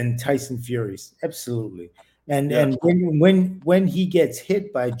than Tyson Fury's. Absolutely. And when he gets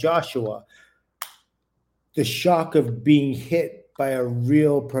hit by Joshua, the shock of being hit by a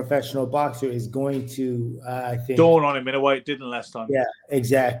real professional boxer is going to, I think, dawn on him in a way it didn't last time. Yeah,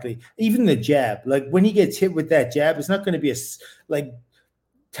 exactly. Even the jab, like when he gets hit with that jab, it's not going to be like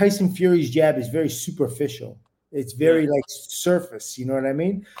Tyson Fury's jab is very superficial. It's very like surface. You know what I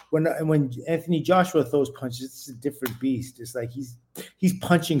mean? When Anthony Joshua throws punches, it's a different beast. It's like he's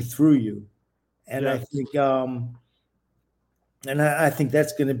punching through you. And I think, I think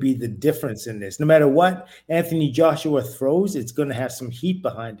that's going to be the difference in this. No matter what Anthony Joshua throws, it's going to have some heat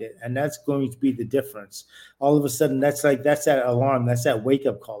behind it, and that's going to be the difference. All of a sudden, that's that alarm, that's that wake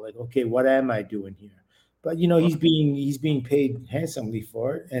up call. Like, okay, what am I doing here? But he's being paid handsomely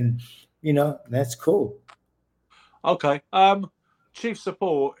for it, and that's cool. Okay. Chief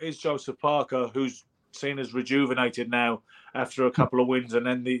support is Joseph Parker, who's seen as rejuvenated now after a couple of wins, and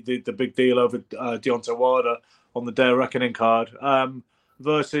then the big deal over Deontay Wilder on the Day of Reckoning card,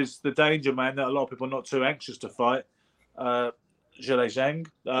 versus the danger man that a lot of people are not too anxious to fight, Zhile Zhang,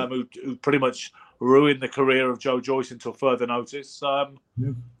 who pretty much ruined the career of Joe Joyce until further notice. I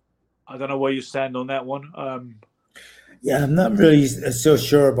don't know where you stand on that one. Yeah, I'm not really so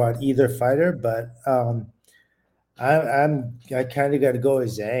sure about either fighter, but I kind of got to go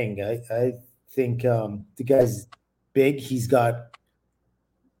with Zhang. I think the guy's big. He's got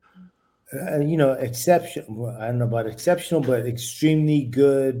exceptional. I don't know about exceptional, but extremely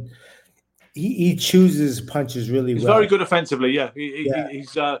good. He chooses punches really He's well. very good offensively. Yeah, Yeah.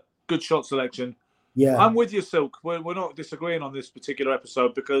 he's good shot selection. Yeah, I'm with you, Silk. We're not disagreeing on this particular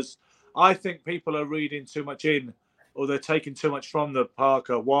episode because I think people are reading too much in, or they're taking too much from the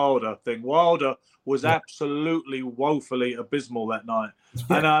Parker Wilder thing. Wilder was absolutely woefully abysmal that night,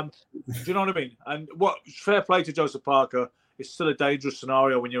 and do you know what I mean? And what fair play to Joseph Parker. It's still a dangerous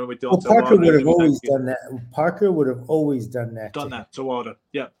scenario when you're in with Deontay Parker Wilder. would have always done that. Parker would have always done that. To Wilder.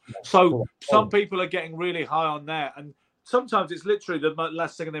 Yeah. So some people are getting really high on that, and sometimes it's literally the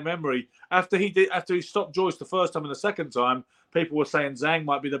last thing in their memory. After he stopped Joyce the first time and the second time, people were saying Zhang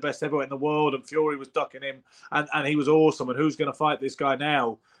might be the best heavyweight in the world, and Fury was ducking him, and he was awesome. And who's going to fight this guy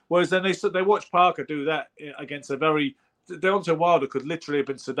now? Whereas then they watched Parker do that against a very Deontay Wilder could literally have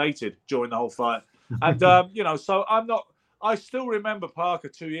been sedated during the whole fight, and so I'm not. I still remember Parker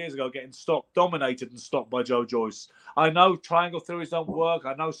 2 years ago getting dominated and stopped by Joe Joyce. I know triangle theories don't work.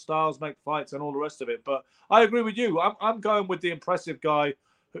 I know styles make fights and all the rest of it. But I agree with you. I'm going with the impressive guy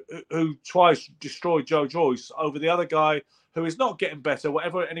who twice destroyed Joe Joyce over the other guy who is not getting better,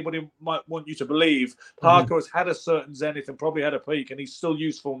 whatever anybody might want you to believe. Parker has had a certain zenith and probably had a peak, and he's still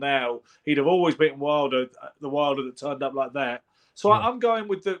useful now. He'd have always beaten Wilder, the Wilder that turned up like that. So I'm going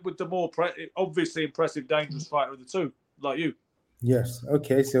with the more obviously impressive, dangerous fighter of the two. Like you. Yes.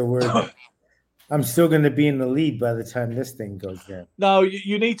 Okay. So I'm still going to be in the lead by the time this thing goes down. No,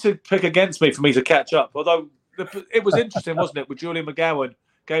 you need to pick against me for me to catch up. Although it was interesting, wasn't it? With Julian McGowan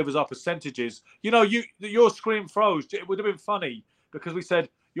gave us our percentages. Your screen froze. It would have been funny because we said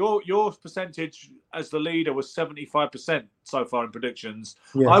your percentage as the leader was 75% so far in predictions.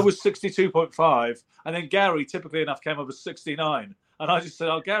 Yes. I was 62.5, and then Gary, typically enough, came up with 69. And I just said,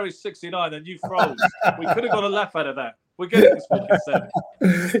 "Oh, Gary's 69," and you froze. We could have got a laugh out of that. We're getting this week instead.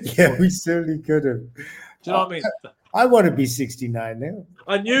 Yeah, we certainly could have. Do you know what I mean? I want to be 69 now.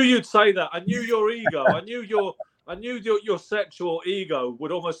 I knew you'd say that. I knew your ego. I knew your sexual ego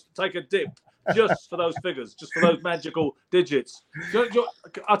would almost take a dip just for those figures, just for those magical digits.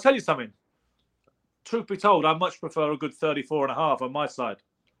 I'll tell you something. Truth be told, I much prefer a good 34.5 on my side.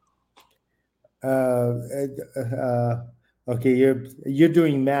 Okay, you're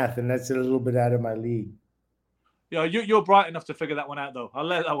doing math, and that's a little bit out of my league. Yeah, you're bright enough to figure that one out, though. I'll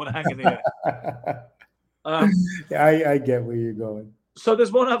let that one hang in the air. I get where you're going. So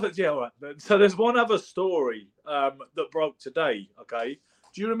there's one other, all right. So there's one other story that broke today. Okay,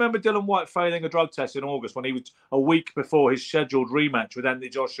 do you remember Dylan White failing a drug test in August when he was a week before his scheduled rematch with Anthony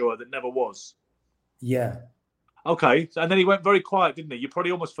Joshua that never was? Yeah. Okay, and then he went very quiet, didn't he? You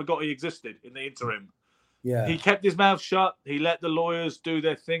probably almost forgot he existed in the interim. Yeah. He kept his mouth shut. He let the lawyers do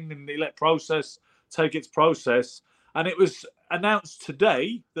their thing, and he let process take its process. And it was announced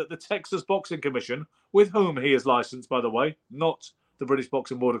today that the Texas Boxing Commission, with whom he is licensed, by the way, not the British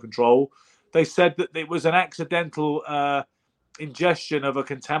Boxing Board of Control, they said that it was an accidental ingestion of a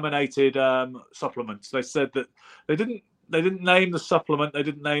contaminated supplement. They said that they didn't name the supplement. They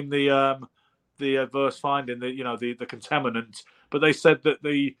didn't name the adverse finding, the contaminant, but they said that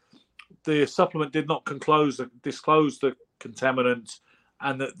the supplement did not disclose the contaminant,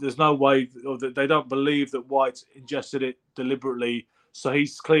 and that there's no way, or that they don't believe that White ingested it deliberately. So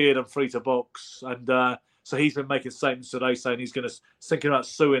he's cleared and free to box. And so he's been making statements today saying he's going to thinking about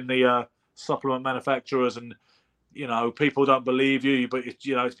suing the supplement manufacturers. And people don't believe you, but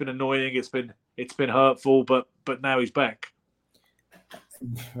it's been annoying. It's been hurtful, but now he's back.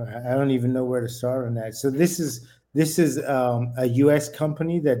 I don't even know where to start on that. So this is a U.S.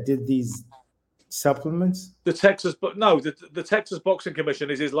 company that did these supplements? The Texas Boxing Commission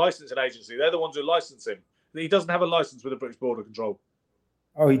is his licensing agency. They're the ones who license him. He doesn't have a license with the British Board of Control.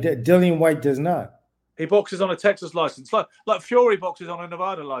 Oh, Dillian White does not. He boxes on a Texas license, like Fury boxes on a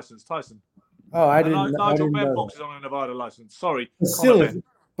Nevada license. Tyson. Oh, I didn't. Nigel Benn boxes on a Nevada license. Sorry. If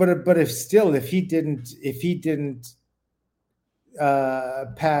he didn't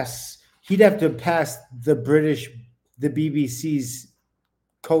pass, he'd have to pass the BBC's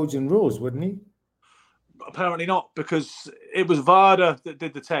codes and rules, wouldn't he? Apparently not, because it was VADA that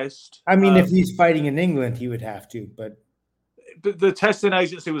did the test. I mean, if he's fighting in England, he would have to, but the testing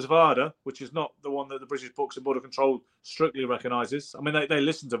agency was VADA, which is not the one that the British Books and Border Control strictly recognises. I mean, they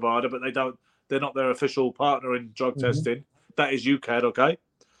listen to VADA, but they don't. They're not their official partner in drug testing. That is UCAD, okay?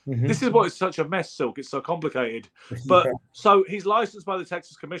 This is what is such a mess, Silk. It's so complicated. But so he's licensed by the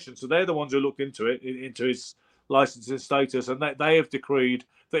Texas Commission, so they're the ones who looked into it, into his licensing status, and they have decreed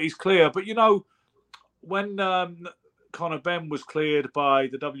that he's clear. But you know, when Conor Benn was cleared by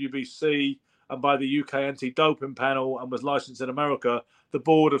the WBC and by the UK anti-doping panel and was licensed in America, the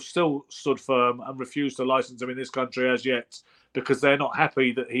board have still stood firm and refused to license him in this country as yet because they're not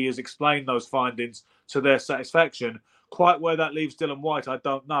happy that he has explained those findings to their satisfaction. Quite where that leaves Dylan White, I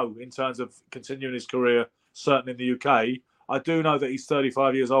don't know in terms of continuing his career, certainly in the UK. I do know that he's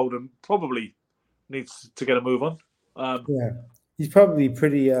 35 years old and probably needs to get a move on. Yeah, he's probably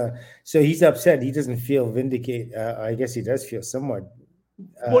pretty. So he's upset. He doesn't feel vindicated. I guess he does feel somewhat.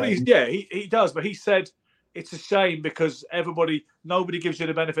 Well, he does. But he said it's a shame because nobody gives you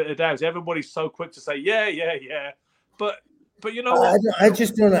the benefit of the doubt. Everybody's so quick to say, yeah. But you know what? I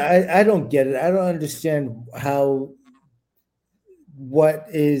just don't. I don't get it. I don't understand how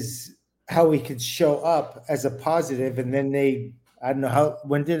he could show up as a positive and then I don't know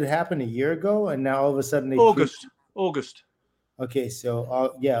when did it happen? A year ago, and now all of a sudden August. Okay, so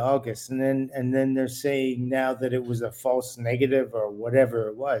August, and then they're saying now that it was a false negative or whatever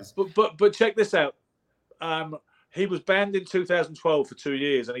it was. But check this out. He was banned in 2012 for 2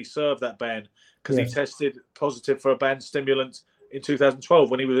 years, and he served that ban because he tested positive for a banned stimulant in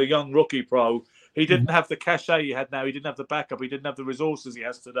 2012 when he was a young rookie pro. He didn't have the cachet he had now. He didn't have the backup. He didn't have the resources he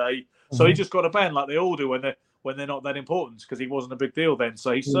has today. So he just got a ban like they all do when they're not that important because he wasn't a big deal then.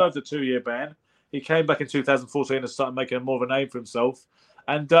 So he served a 2-year ban. He came back in 2014 and started making more of a name for himself.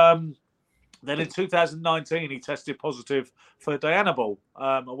 And then in 2019, he tested positive for Dianabol,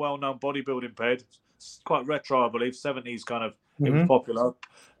 a well-known bodybuilding ped. It's quite retro, I believe, 70s kind of. It was popular.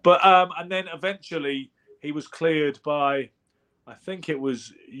 But and then eventually he was cleared by, I think it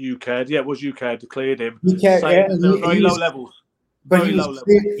was UCAD. Yeah, it was UCAD that cleared him. Very low levels. But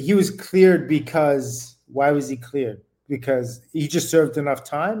he was cleared because, why was he cleared? Because he just served enough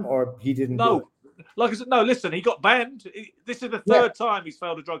time or he didn't do it? Like I said, no, listen, he got banned. This is the third time he's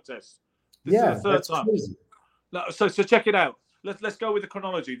failed a drug test. This is the third time. Crazy. No, so check it out. Let's go with the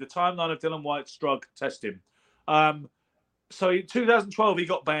chronology, the timeline of Dylan White's drug testing. So in 2012, he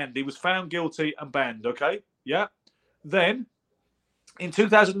got banned. He was found guilty and banned, okay? Yeah. Then in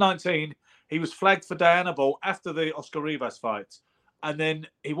 2019, he was flagged for Dianabol after the Oscar Rivas fight. And then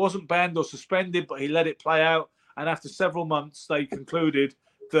he wasn't banned or suspended, but he let it play out. And after several months, they concluded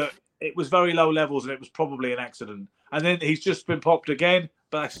that it was very low levels and it was probably an accident. And then he's just been popped again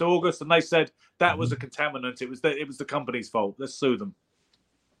back to August, and they said that was a contaminant. It was the company's fault. Let's sue them.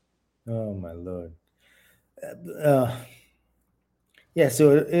 Oh my Lord. Yeah.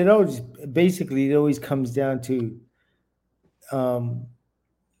 So it always comes down to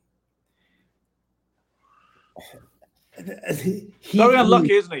very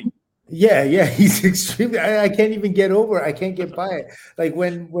unlucky, isn't he? Yeah, he's extremely. I can't even get over it. I can't get by it. Like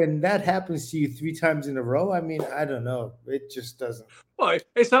when that happens to you 3 times in a row, I mean, I don't know. It just doesn't. Well,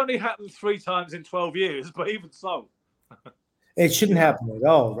 it's only happened 3 times in 12 years, but even so, it shouldn't happen at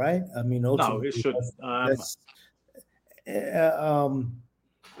all, right? I mean, no, it shouldn't.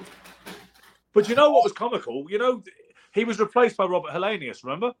 But you know what was comical? You know, he was replaced by Robert Helenius.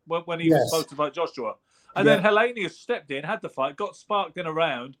 Remember when he was supposed to fight Joshua, and then Helenius stepped in, had the fight, got sparked in a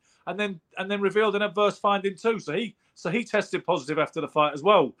round. And then revealed an adverse finding too. So he tested positive after the fight as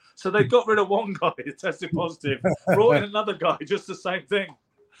well. So they got rid of one guy that tested positive, brought in another guy, just the same thing.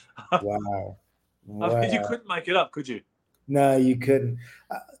 Wow. I mean, you couldn't make it up, could you? No, you couldn't.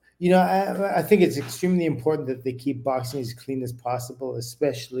 I think it's extremely important that they keep boxing as clean as possible,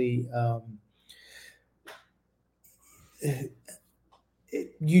 especially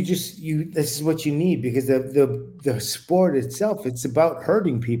this is what you need because the sport itself, it's about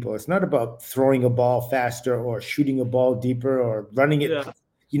hurting people. It's not about throwing a ball faster or shooting a ball deeper or running it. Yeah.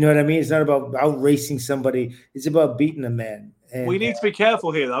 You know what I mean? It's not about out racing somebody. It's about beating a man. And we need to be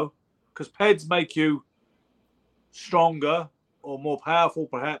careful here though, because PEDs make you stronger or more powerful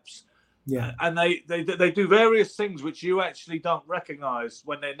perhaps. Yeah. And they do various things which you actually don't recognize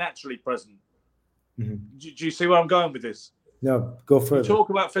when they're naturally present. Mm-hmm. Do you see where I'm going with this? No, go further. We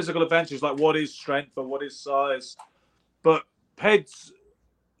talk about physical advantages like what is strength or what is size, but PEDs,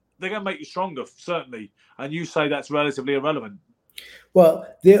 they're going to make you stronger, certainly. And you say that's relatively irrelevant. Well,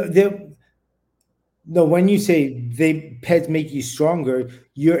 when you say PEDs make you stronger,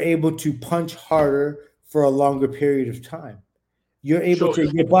 you're able to punch harder for a longer period of time. you're able Sure,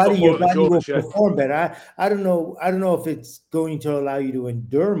 to your football body will endurance, yeah. perform better. I don't know if it's going to allow you to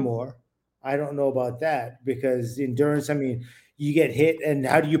endure more. I don't know about that, because endurance, I mean, you get hit, and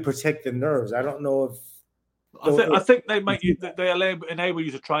how do you protect the nerves? I don't know if I think they make you they enable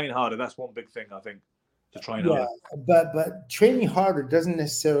you to train harder. That's one big thing, I think, to train yeah, harder. but training harder doesn't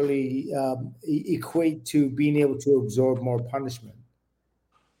necessarily equate to being able to absorb more punishment.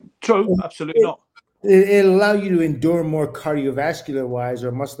 True, absolutely not. It'll allow you to endure more cardiovascular wise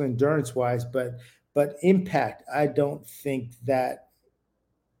or muscle endurance wise, but impact, I don't think that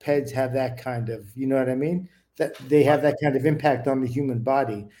PEDs have that kind of, you know what I mean? That they have that kind of impact on the human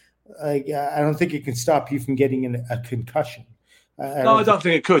body. Like, I don't think it can stop you from getting a concussion. I No, I don't think don't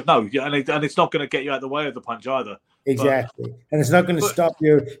think it could. No, yeah, and it's not going to get you out of the way of the punch either. exactly, and it's not going to But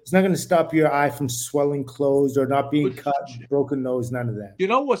stop your eye from swelling closed or not being but cut, broken nose, none of that. you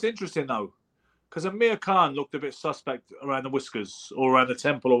know what's interesting though? Because Amir Khan looked a bit suspect around the whiskers or around the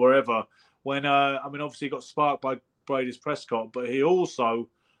temple or wherever. When I mean, obviously he got sparked by Brady's Prescott, but he also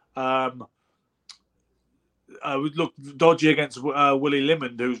looked dodgy against Willie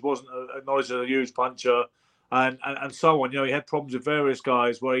Limond, who wasn't acknowledged as a huge puncher, and so on. You know, he had problems with various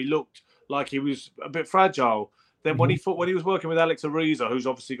guys where he looked like he was a bit fragile. Then when he was working with Alex Ariza, who's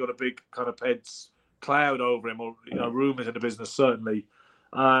obviously got a big kind of PEDS cloud over him, or rumours in the business certainly,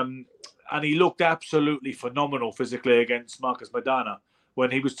 and he looked absolutely phenomenal physically against Marcus Maidana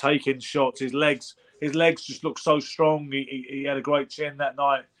when he was taking shots. His legs just looked so strong. He had a great chin that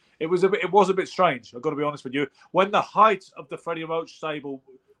night. It was a bit strange. I've got to be honest with you. When the height of the Freddie Roach stable,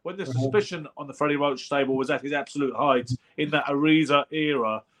 when the suspicion on the Freddie Roach stable was at his absolute height in that Ariza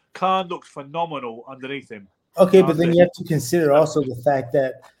era, Khan looked phenomenal underneath him. Okay, but then you have to consider also the fact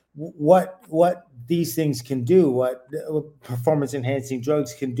that what these things can do, what performance enhancing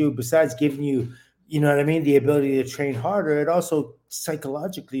drugs can do, besides giving you, you know what I mean, the ability to train harder, it also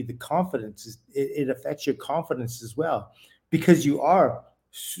psychologically, the confidence, it affects your confidence as well, because you are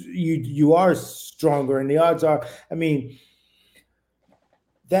stronger, and the odds are, I mean,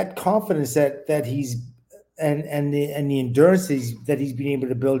 that confidence that he's and the endurance that he's been able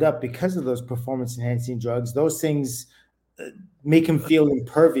to build up because of those performance enhancing drugs, those things make him feel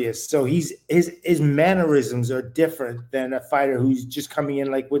impervious. So his mannerisms are different than a fighter who's just coming in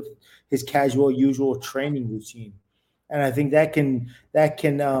like with his casual, usual training routine. And I think that can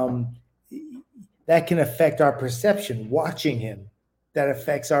affect our perception watching him. That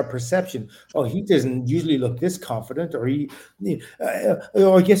affects our perception. Oh, he doesn't usually look this confident, or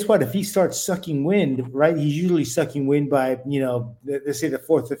or guess what? If he starts sucking wind, right? He's usually sucking wind by, let's say the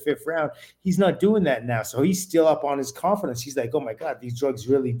fourth or fifth round. He's not doing that now, so he's still up on his confidence. He's like, oh my God, these drugs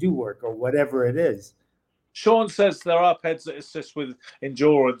really do work, or whatever it is. Sean says there are PEDs that assist with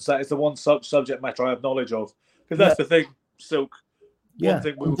endurance. That is the one subject matter I have knowledge of, because that's the thing, Silk. One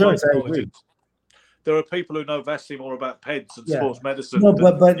thing we will both acknowledge. There are people who know vastly more about PEDs and sports medicine. No,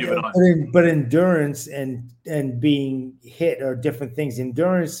 but endurance and being hit are different things.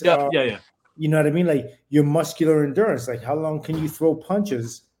 Endurance, you know what I mean? Like your muscular endurance. Like how long can you throw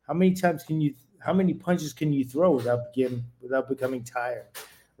punches? How many punches can you throw without becoming tired?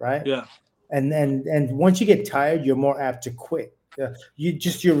 Right? Yeah. And once you get tired, you're more apt to quit.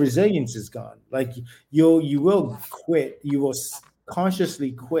 Your resilience is gone. Like you will quit. You will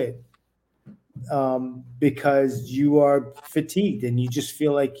consciously quit. Because you are fatigued and you just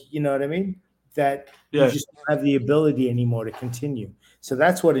feel like, you know what I mean? That you just don't have the ability anymore to continue. So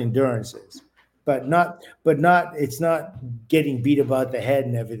that's what endurance is. But it's not getting beat about the head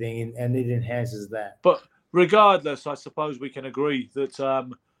and everything, and it enhances that. But regardless, I suppose we can agree that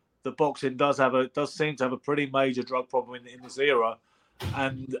the boxing does seem to have a pretty major drug problem in this era.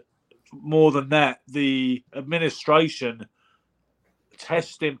 And more than that, the administration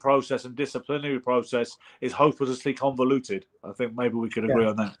testing process and disciplinary process is hopelessly convoluted. I think maybe we could agree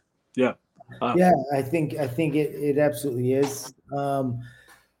on that. Yeah. I think it absolutely is.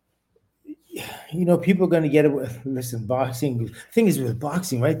 People are going to get it. Listen, boxing. The thing is with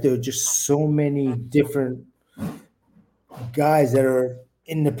boxing, right? There are just so many different guys that are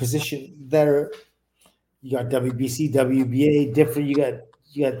in the position that are. You got WBC, WBA, different. You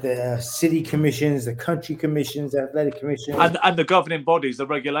got the city commissions, the country commissions, the athletic commissions, and the governing bodies, the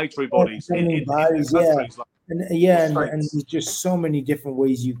regulatory bodies, in bodies, and there's just so many different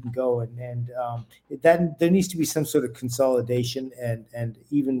ways you can go, and that there needs to be some sort of consolidation and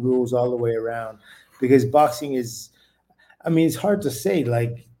even rules all the way around, because boxing is, I mean, it's hard to say.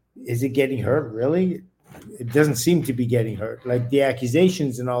 Like, is it getting hurt? Really? It doesn't seem to be getting hurt. Like the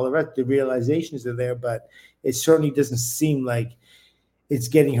accusations and all the rest, the realizations are there, but it certainly doesn't seem like it's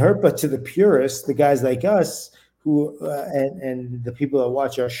getting hurt. But to the purists, the guys like us who and the people that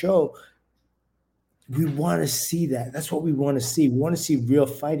watch our show, we want to see that. That's what we want to see. We want to see real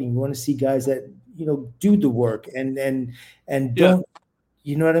fighting. We want to see guys that do the work and don't.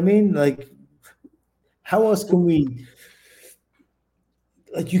 You know what I mean? Like, how else can we?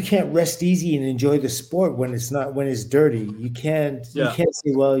 Like, you can't rest easy and enjoy the sport when it's dirty. You can't say,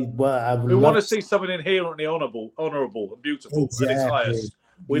 well, I would We love want to see something inherently honourable and beautiful at its exactly. highest.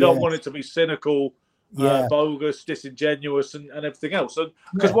 We don't want it to be cynical, bogus, disingenuous, and everything else.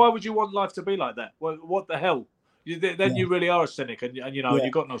 Because why would you want life to be like that? What the hell? Then you really are a cynic, and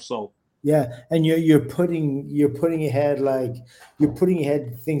you've got no soul. Yeah, and you're putting ahead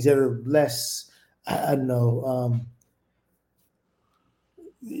things that are less. I don't know.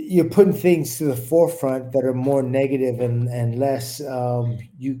 You're putting things to the forefront that are more negative and less.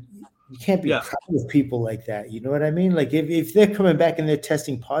 You can't be proud of people like that. You know what I mean? Like, if they're coming back and they're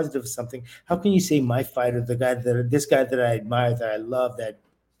testing positive for something, how can you say my fighter, this guy that I admire, that I love, that,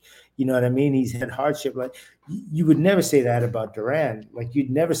 you know what I mean, he's had hardship? Like, you would never say that about Duran. Like,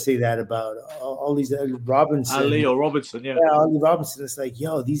 you'd never say that about all these Robinson, Ali or Robinson, Ali Robinson. It's like,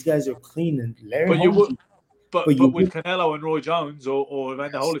 yo, these guys are clean. And Larry but Holmes, you would. But with Canelo and Roy Jones or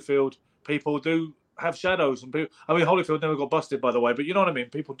Evander Holyfield, people do have shadows, and people. I mean, Holyfield never got busted, by the way, but you know what I mean.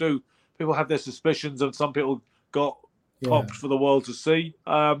 People do. People have their suspicions, and some people got popped for the world to see.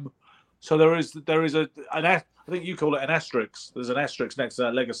 So there is I think you call it an asterisk. There's an asterisk next to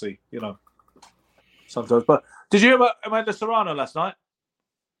that legacy, sometimes. But did you hear about Amanda Serrano last night?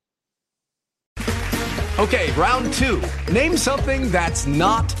 Okay, round 2. Name something that's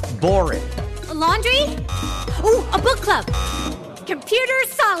not boring. A laundry? Ooh, a book club. Computer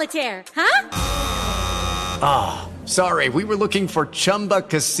solitaire, huh? Ah, sorry, we were looking for Chumba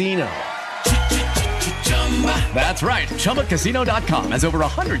Casino. That's right, ChumbaCasino.com has over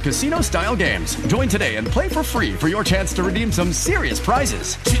 100 casino-style games. Join today and play for free for your chance to redeem some serious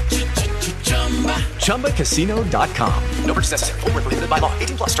prizes. ChumbaCasino.com. No purchase necessary. Void where prohibited by law.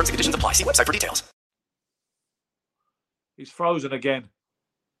 18+ terms and conditions apply. See website for details. He's frozen again.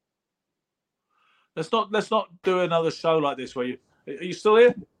 Let's not do another show like this. Are you still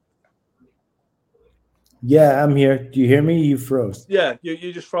here? Yeah, I'm here. Do you hear me? You froze. Yeah,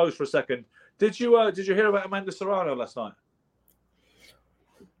 you just froze for a second. Did you hear about Amanda Serrano last night?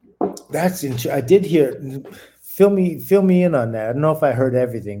 That's interesting. I did hear. Fill me in on that. I don't know if I heard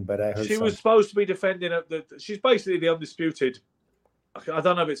everything, but I heard she was supposed to be defending she's basically the undisputed. I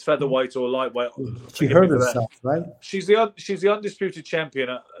don't know if it's featherweight or lightweight. She hurt herself, right? She's the undisputed champion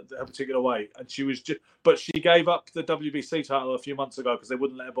at a particular weight, and but she gave up the WBC title a few months ago because they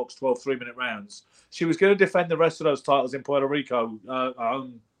wouldn't let her box 12 3-minute rounds. She was going to defend the rest of those titles in Puerto Rico, our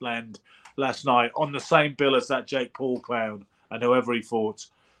own land, last night on the same bill as that Jake Paul clown and whoever he fought.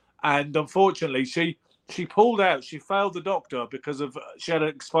 And unfortunately, she pulled out. She failed the doctor because she had an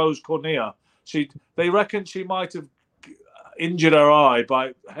exposed cornea. They reckon she might have injured her eye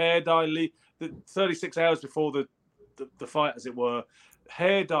by hair dye. 36 hours before the fight, as it were,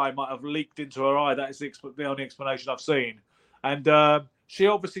 hair dye might have leaked into her eye. That is the only explanation I've seen. And she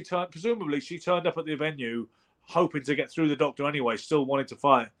obviously presumably she turned up at the venue hoping to get through the doctor anyway, still wanting to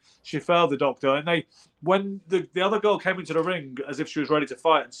fight. She failed the doctor, and when the other girl came into the ring as if she was ready to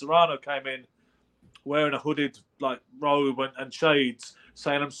fight, and Serrano came in wearing a hooded robe and shades,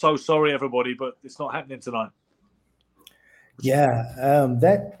 saying, "I'm so sorry, everybody, but it's not happening tonight." Yeah,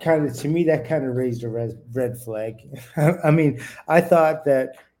 that kind of raised a red flag. I mean, I thought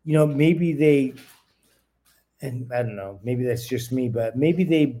that maybe they, and I don't know, maybe that's just me, but maybe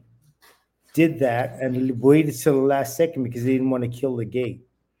they did that and waited till the last second because they didn't want to kill the gate.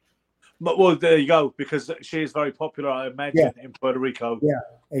 But well, there you go, because she is very popular, I imagine, in Puerto Rico. Yeah,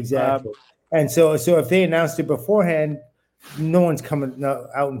 exactly. And so if they announced it beforehand, no one's coming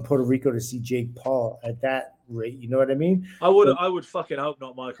out in Puerto Rico to see Jake Paul at that rate. You know what I mean? I would fucking hope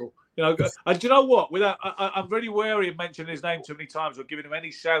not, Michael. And do you know what? I'm really wary of mentioning his name too many times or giving him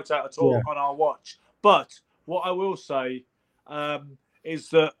any shout out at all on our watch. But what I will say is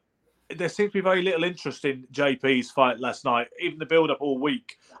that there seems to be very little interest in JP's fight last night, even the build-up all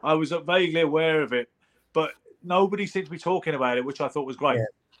week. I was vaguely aware of it, but nobody seemed to be talking about it, which I thought was great.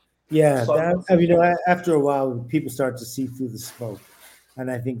 Yeah, after a while, people start to see through the smoke, and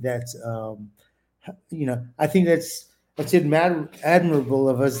I think that's, I think that's admirable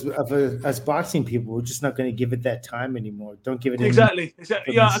of us boxing people. We're just not going to give it that time anymore. Don't give it exactly.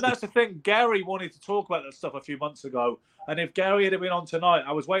 Yeah, and that's the thing. Gary wanted to talk about that stuff a few months ago, and if Gary had been on tonight,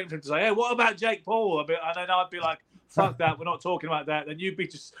 I was waiting for him to say, "Hey, what about Jake Paul?" And then I'd be like, "Fuck that, we're not talking about that." Then you'd be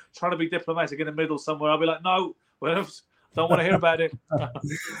just trying to be diplomatic in the middle somewhere. I'd be like, "No, Don't want to hear about it.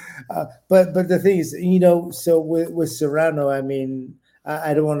 But the thing is, so with Serrano, I mean,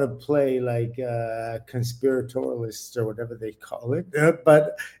 I don't want to play like conspiratorialist or whatever they call it,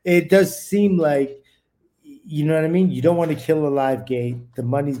 but it does seem like, you know what I mean? You don't want to kill a live gate. The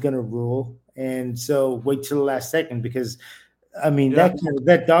money's going to rule. And so wait till the last second, because I mean,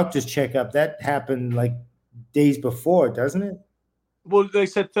 that doctor's checkup, that happened like days before, doesn't it? Well, they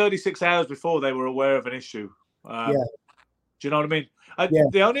said 36 hours before they were aware of an issue. Yeah. Do you know what I mean?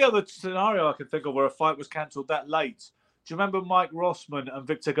 The only other scenario I can think of where a fight was cancelled that late, do you remember Mike Rossman and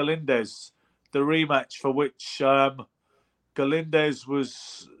Victor Galindez, the rematch for which Rossman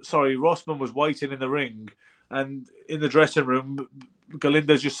was waiting in the ring, and in the dressing room,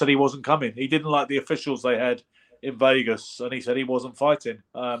 Galindez just said he wasn't coming. He didn't like the officials they had in Vegas, and he said he wasn't fighting,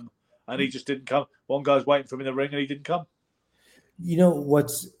 and he just didn't come. One guy's waiting for him in the ring, and he didn't come. You know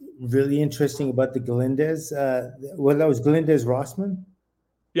what's really interesting about the Galindez? That was Galindez Rossman.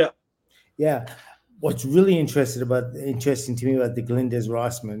 Yeah. What's really interesting to me about the Galindez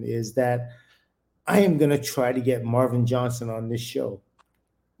Rossman is that I am going to try to get Marvin Johnson on this show.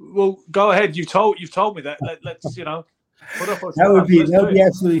 Well, go ahead. You've told me that. Let's put up. That would be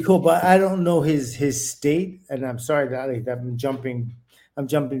absolutely cool. But I don't know his state, and I'm sorry that I'm jumping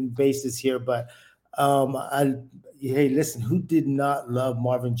bases here, but hey, listen, who did not love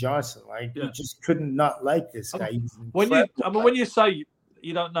Marvin Johnson? Like, you just couldn't not like this guy. When you say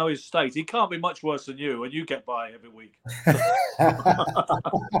you don't know his state, he can't be much worse than you, and you get by every week.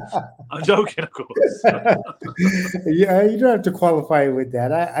 I'm joking, of course. Yeah, you don't have to qualify with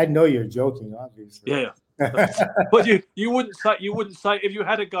that. I know you're joking, obviously. Yeah. But you wouldn't say if you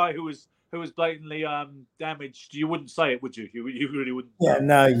had a guy who was blatantly damaged, you wouldn't say it, would you? You really wouldn't. Yeah,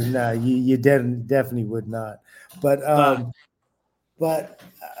 no, you definitely would not. But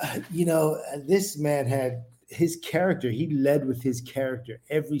this man had his character. He led with his character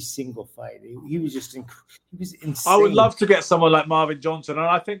every single fight. He was just he was insane. I would love to get someone like Marvin Johnson, and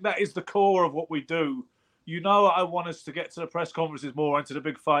I think that is the core of what we do. I want us to get to the press conferences more and to the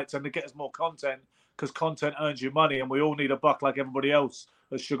big fights and to get us more content, because content earns you money, and we all need a buck like everybody else,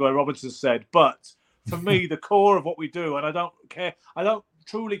 as Sugar Ray Robinson said. But for me, the core of what we do, and I don't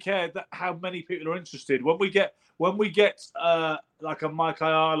truly care how many people are interested. When we get like a Mike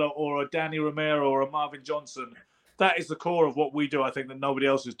Ayala or a Danny Romero or a Marvin Johnson, that is the core of what we do. I think that nobody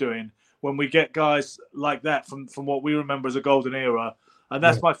else is doing. When we get guys like that from what we remember as a golden era, and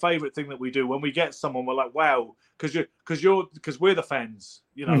that's my favorite thing that we do. When we get someone, we're like, wow, because we're the fans,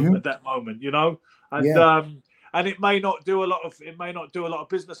 at that moment, and it may not do a lot of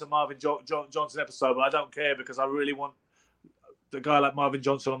business a Marvin Johnson episode, but I don't care, because I really want the guy like Marvin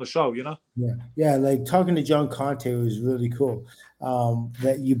Johnson on the show, Yeah. Like talking to John Conte was really cool.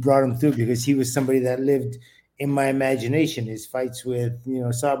 That you brought him through, because he was somebody that lived in my imagination. His fights with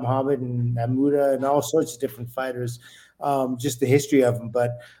Saad Muhammad and Amuda and all sorts of different fighters. Just the history of him.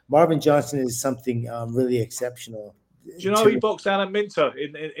 But Marvin Johnson is something really exceptional. Do you know he boxed Alan Minter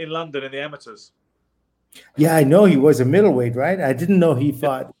in London in the amateurs? Yeah, I know he was a middleweight, right? I didn't know he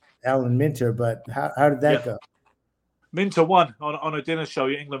fought Alan Minter, but how did that go? Minter won on a dinner show,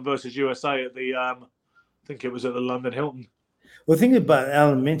 England versus USA at the, I think it was at the London Hilton. Well, think about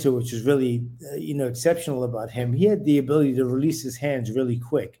Alan Minter, which was really, exceptional about him. He had the ability to release his hands really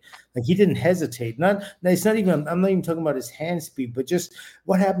quick. Like, he didn't hesitate. I'm not even talking about his hand speed, but just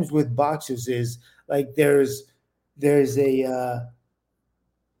what happens with boxers is, like, there's the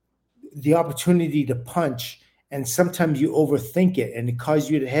opportunity to punch, and sometimes you overthink it and it causes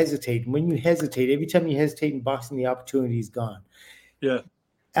you to hesitate. And when you hesitate, every time you hesitate in boxing, the opportunity is gone. Yeah.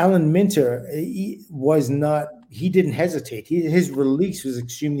 Alan Minter, he didn't hesitate. His release was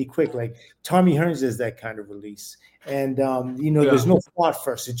extremely quick. Like Tommy Hearns is that kind of release. And, there's no thought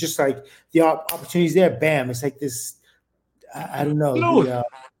first. It's just like the opportunity's there, bam. It's like this, I don't know, the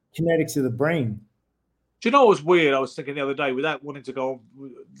kinetics of the brain. Do you know what was weird? I was thinking the other day, without wanting to go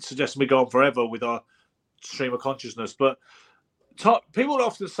on, suggesting we go on forever with our stream of consciousness, but people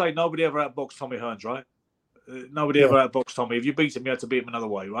often say nobody ever outboxed Tommy Hearns, right? Nobody ever outboxed Tommy. If you beat him, you had to beat him another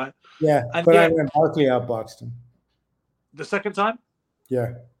way, right? Yeah, and but I went Barkley outboxed him. The second time?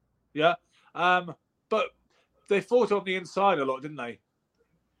 Yeah. Yeah. But they fought on the inside a lot, didn't they?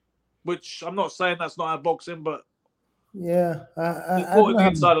 Which I'm not saying that's not outboxing, but yeah, they fought on the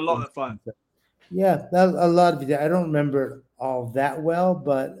inside a lot of that fight. Yeah, a lot of it. I don't remember all that well,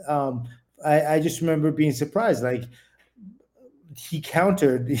 but I just remember being surprised. Like he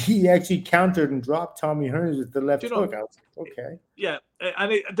actually countered and dropped Tommy Hearns with the left hook. I was like, okay. Yeah,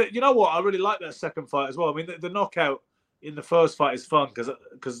 and you know what? I really like that second fight as well. I mean, the knockout in the first fight is fun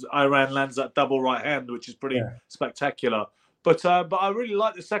because Iran lands that double right hand, which is pretty spectacular. But I really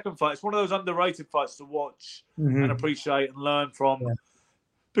like the second fight. It's one of those underrated fights to watch and appreciate and learn from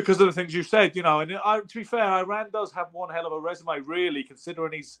because of the things you said. You know, and to be fair, Iran does have one hell of a resume, really,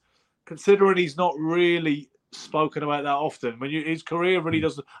 considering he's not really spoken about that often. When his career really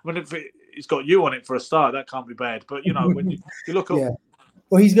doesn't. I mean, if it's got you on it for a start, that can't be bad. But you know, when you look at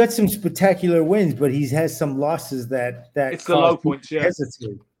well, he's got some spectacular wins, but he has some losses that it's the low points.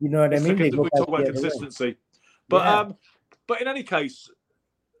 Hesitate. You know what I mean? We talk about consistency, but in any case,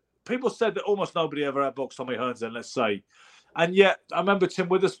 people said that almost nobody ever outboxed Tommy Hearns. Then let's say, and yet I remember Tim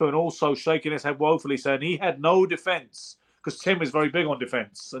Witherspoon also shaking his head woefully, saying he had no defense because Tim is very big on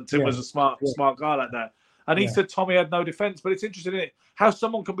defense, and Tim was a smart guy like that. And he said Tommy had no defense. But it's interesting, isn't it, how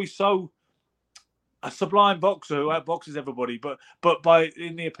someone can be so a sublime boxer who outboxes everybody, but by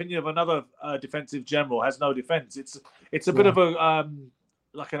in the opinion of another defensive general has no defense. It's a bit of a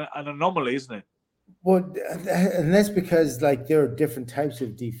like an anomaly, isn't it? Well, and that's because like there are different types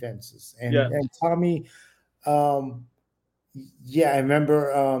of defenses, and Tommy, I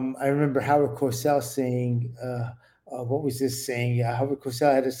remember Howard Cosell saying, what was this saying? Yeah, Howard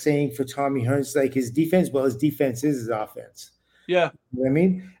Cosell had a saying for Tommy Hearns, like his defense is his offense. Yeah, you know what I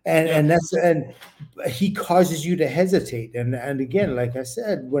mean, and he causes you to hesitate, and again, like I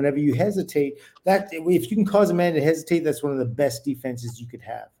said, whenever you hesitate, that if you can cause a man to hesitate, that's one of the best defenses you could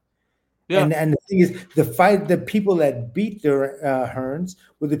have. Yeah. And the thing is, the people that beat their Hearns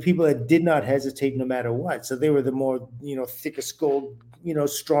were the people that did not hesitate no matter what. So they were the more, thicker skulled,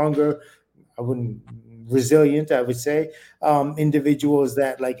 stronger, resilient, I would say, individuals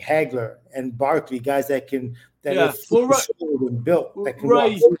that like Hagler and Barkley, guys that can, are built. That can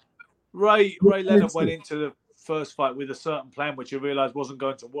Ray Leonard went into the first fight with a certain plan, which he realized wasn't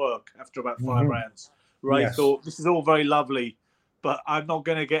going to work after about 5 rounds. Ray thought, this is all very lovely, but I'm not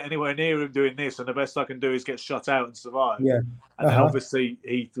going to get anywhere near him doing this, and the best I can do is get shut out and survive. Yeah, and then obviously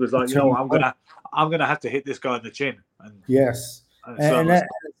he was like, I'm gonna have to hit this guy in the chin. And,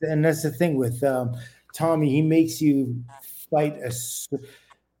 and that's the thing with Tommy. He makes you fight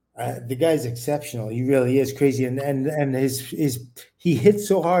the guy's exceptional. He really is crazy, and his he hits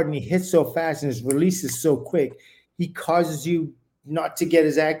so hard and he hits so fast, and his release is so quick. He causes you not to get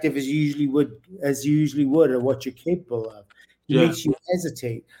as active as you usually would, or what you're capable of. He makes you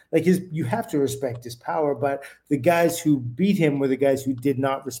hesitate. Like you have to respect his power, but the guys who beat him were the guys who did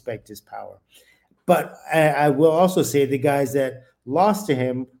not respect his power. But I will also say the guys that lost to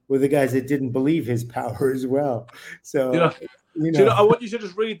him were the guys that didn't believe his power as well. So, I want you to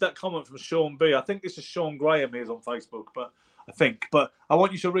just read that comment from Sean B. I think this is Sean Graham here on Facebook, but I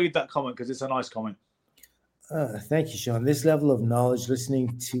want you to read that comment because it's a nice comment. Thank you, Sean. This level of knowledge,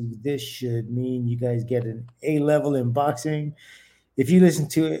 listening to this should mean you guys get an A level in boxing. If you listen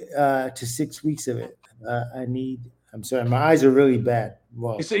to it, to 6 weeks of it, I'm sorry, my eyes are really bad.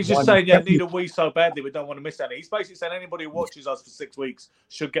 Well, he's just saying, need a wee so badly, we don't want to miss any. He's basically saying anybody who watches us for 6 weeks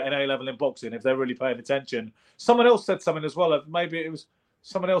should get an A level in boxing if they're really paying attention. Someone else said something as well. Maybe it was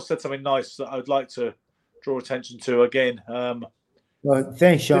someone else said something nice that I would like to draw attention to again. Well,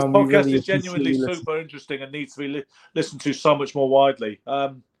 thanks, Sean. This podcast is genuinely super interesting and needs to be listened to so much more widely.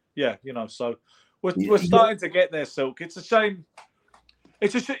 So we're starting to get there, Silk. It's a shame.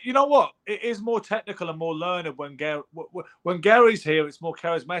 You know what? It is more technical and more learned when Gary's here. It's more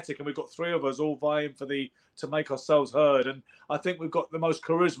charismatic, and we've got 3 of us all vying to make ourselves heard. And I think we've got the most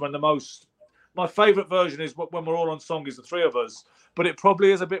charisma and My favourite version is when we're all on song is the 3 of us, but it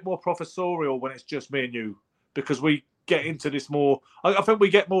probably is a bit more professorial when it's just me and you, because we get into this more. I think we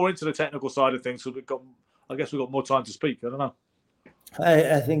get more into the technical side of things, so we've got more time to speak. I don't know.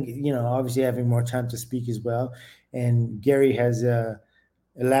 I think obviously having more time to speak as well, and Gary has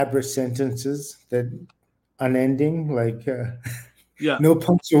elaborate sentences that unending, like no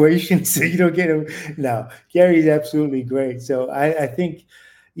punctuation, so you don't get him. No, Gary's absolutely great. So I think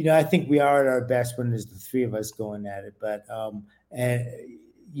we are at our best when there's the 3 of us going at it. But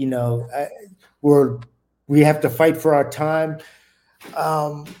we have to fight for our time,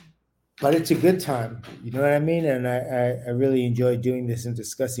 but it's a good time. You know what I mean? And I really enjoy doing this and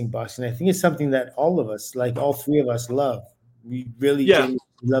discussing boxing. I think it's something that all of us, like all 3 of us, love. We really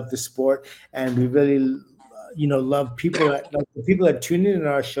love the sport, and we really, love people that the people that tune in on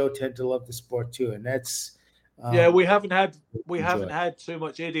our show tend to love the sport too, and that's. We haven't had too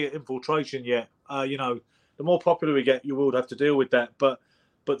much idiot infiltration yet. The more popular we get, you will have to deal with that. But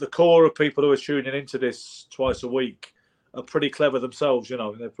the core of people who are tuning into this twice a week are pretty clever themselves.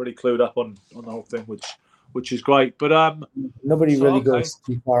 They're pretty clued up on the whole thing, which is great. But nobody really goes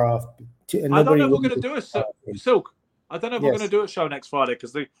too far off. I don't know if we're going to do a Silk. I don't know if we're going to do a show next Friday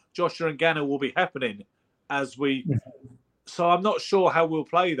because the Joshua and Gannon will be happening as we. So I'm not sure how we'll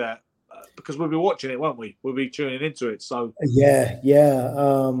play that because we'll be watching it, won't we? We'll be tuning into it. So yeah.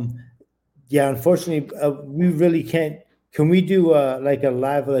 Unfortunately, we really can't. Can we do like a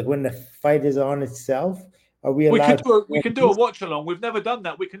live, like when the fight is on itself? Are we allowed? We can do a watch along. We've never done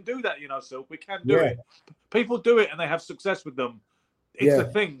that. We can do that, Silk. We can do it. People do it and they have success with them. It's a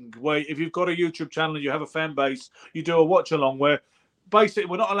thing where if you've got a YouTube channel and you have a fan base, you do a watch along where basically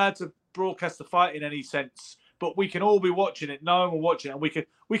we're not allowed to broadcast the fight in any sense, but we can all be watching it. No one will watch it, and we can.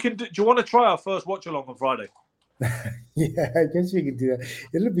 Do you want to try our first watch along on Friday? Yeah, I guess we could do that.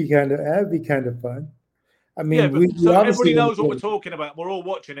 That'd be kind of fun. I mean, so everybody knows what we're talking about. We're all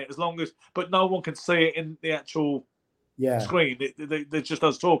watching it but no one can see it in the actual screen. They're just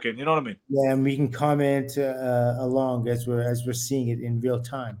us talking. You know what I mean? Yeah, and we can comment along as we're seeing it in real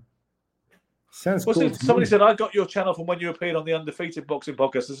time. Sounds cool. Somebody said I got your channel from when you appeared on the Undefeated Boxing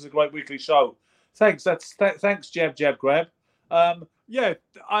Podcast. This is a great weekly show. Thanks. Thanks, Jab Grab. I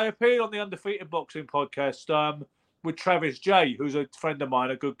appeared on the Undefeated Boxing Podcast with Travis J, who's a friend of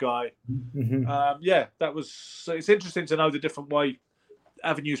mine, a good guy. That was. It's interesting to know the different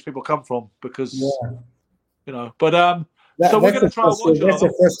avenues people come from because But so we're going to try and watch it. That's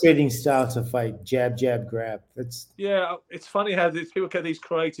a frustrating style to fight. Jab, grab. It's funny how people get these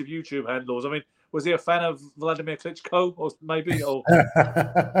creative YouTube handles. I mean, was he a fan of Vladimir Klitschko, or maybe? Or...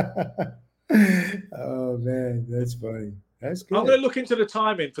 Oh man, that's funny. That's good. I'm going to look into the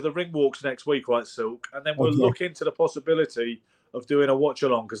timing for the ring walks next week, right, Silk? And then we'll look into the possibility of doing a watch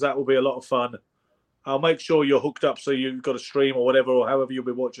along because that will be a lot of fun. I'll make sure you're hooked up so you've got a stream or whatever, or however you'll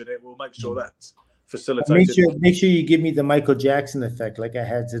be watching it. We'll make sure that's facilitated. Make sure you give me the Michael Jackson effect like I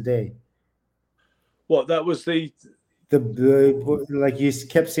had today. What? That was the like you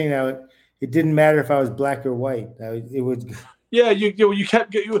kept saying how it didn't matter if I was black or white. It would. Yeah, you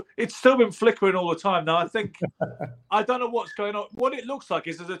kept it's still been flickering all the time. Now I think I don't know what's going on. What it looks like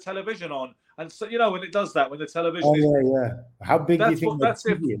is there's a television on, and so when it does that, when the television is how big do you think that's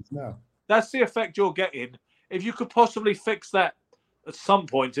TV is now? That's the effect you're getting. If you could possibly fix that at some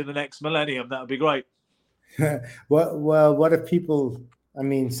point in the next millennium, that would be great. Well, what if people? I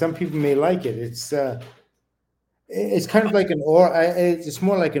mean, some people may like it. It's kind of like an aura. It's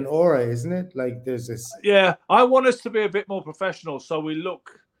more like an aura, isn't it? Like there's this. Yeah, I want us to be a bit more professional, so we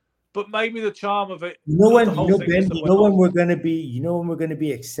look. But maybe the charm of it. When we're going to be. You know when we're going to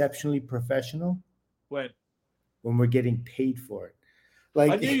be exceptionally professional. When we're getting paid for it.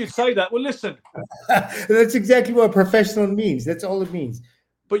 I knew you'd say that. Well, listen. That's exactly what professional means. That's all it means.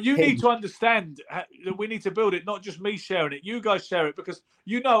 But you need to understand that we need to build it, not just me sharing it. You guys share it because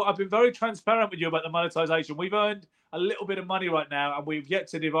I've been very transparent with you about the monetization. We've earned a little bit of money right now, and we've yet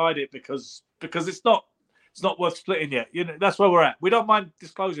to divide it because it's not worth splitting yet. That's where we're at. We don't mind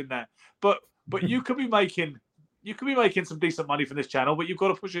disclosing that. But you could be making some decent money from this channel, but you've got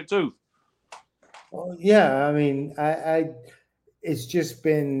to push it too. Well, yeah, I mean, it's just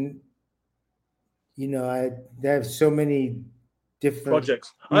been, I have so many different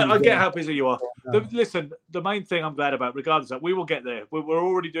projects. I get how busy you are. Listen, the main thing I'm glad about, regardless of that, we will get there. We're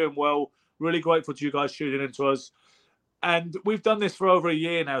already doing well. Really grateful to you guys tuning into us. And we've done this for over a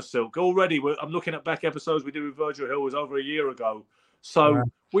year now, Silk. Already, I'm looking at back episodes we did with Verge Hill was over a year ago. So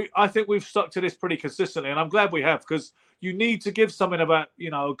I think we've stuck to this pretty consistently. And I'm glad we have because you need to give something about,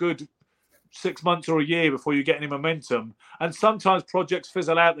 a good 6 months or a year before you get any momentum. And sometimes projects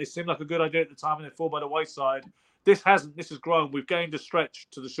fizzle out. They seem like a good idea at the time and they fall by the wayside. This hasn't. This has grown. We've gained a stretch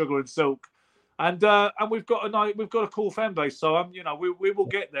to the Sugar and Silk, and we've got a cool fan base. So we will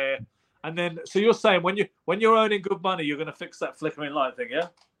get there. And then, so you're saying when you're earning good money, you're going to fix that flickering light thing, yeah?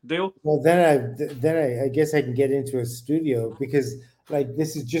 Deal? Well, then I guess I can get into a studio because like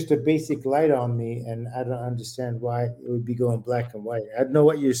this is just a basic light on me, and I don't understand why it would be going black and white. I don't know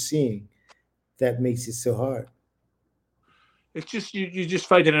what you're seeing that makes it so hard. It's just you just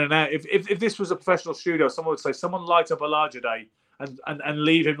fading in and out. If this was a professional studio, someone would say, someone light up a larger day and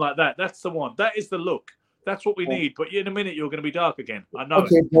leave him like that. That's the one. That is the look. That's what we need. But in a minute, you're going to be dark again. I know.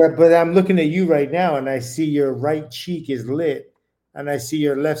 Okay, but I'm looking at you right now, and I see your right cheek is lit, and I see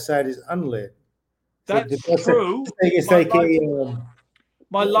your left side is unlit. That's true.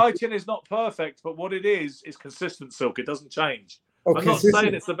 My lighting is not perfect, but what it is consistent, Silk. It doesn't change. Oh, I'm not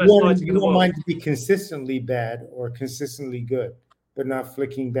saying it's the best lighting in the world. You don't mind to be consistently bad or consistently good, but not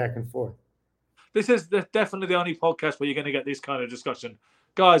flicking back and forth. This is definitely the only podcast where you're going to get this kind of discussion.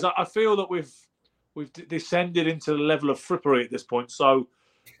 Guys, I feel that we've descended into the level of frippery at this point. So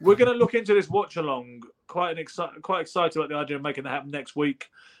we're going to look into this watch along. Quite excited about the idea of making that happen next week.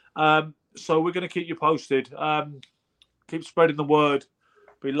 So we're going to keep you posted. Keep spreading the word.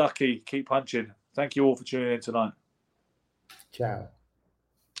 Be lucky. Keep punching. Thank you all for tuning in tonight. Ciao.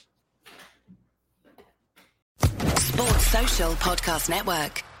 Sports Social Podcast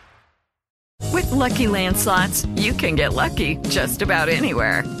Network. With Lucky Land Slots, you can get lucky just about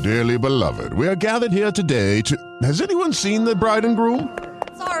anywhere. Dearly beloved, we are gathered here today to... Has anyone seen the bride and groom?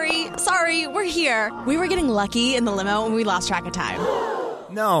 Sorry, we're here. We were getting lucky in the limo and we lost track of time.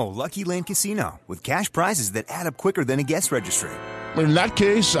 No, Lucky Land Casino, with cash prizes that add up quicker than a guest registry. In that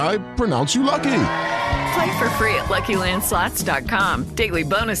case, I pronounce you lucky. Play for free at LuckyLandSlots.com. Daily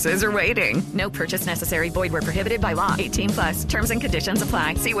bonuses are waiting. No purchase necessary. Void where prohibited by law. 18+. Terms and conditions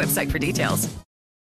apply. See website for details.